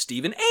Fairley,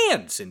 Stephen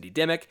and Cindy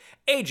Demick,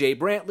 AJ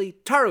Brantley,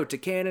 Taro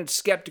Takanen,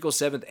 Skeptical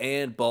 7th,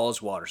 and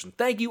Balls Watterson.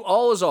 Thank you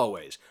all, as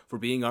always, for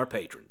being our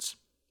patrons.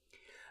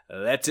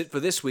 That's it for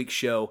this week's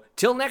show.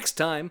 Till next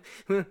time,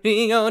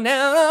 we go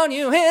down on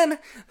you in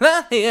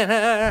the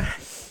theater.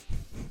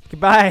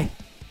 Goodbye.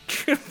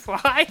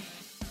 Goodbye?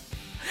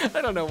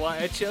 I don't know why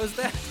I chose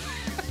that.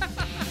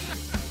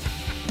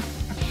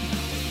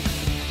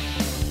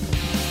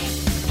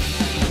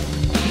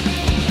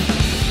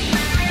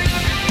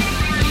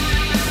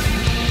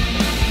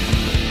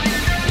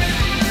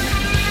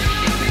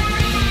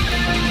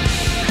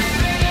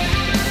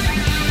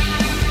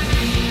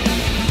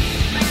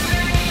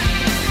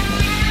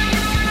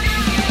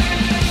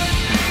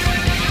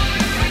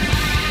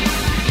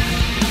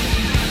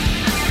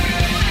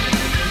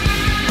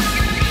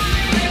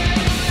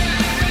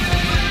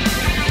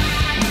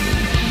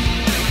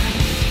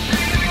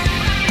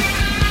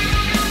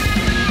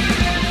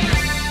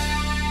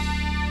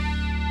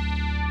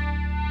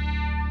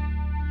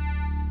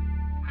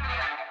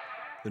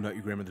 The Not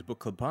Your Grandmother's Book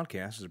Club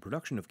podcast is a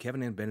production of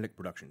Kevin and Benedict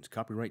Productions.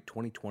 Copyright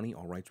 2020,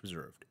 all rights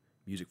reserved.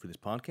 Music for this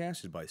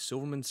podcast is by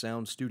Silverman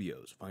Sound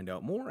Studios. Find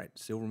out more at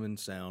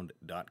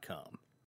silvermansound.com.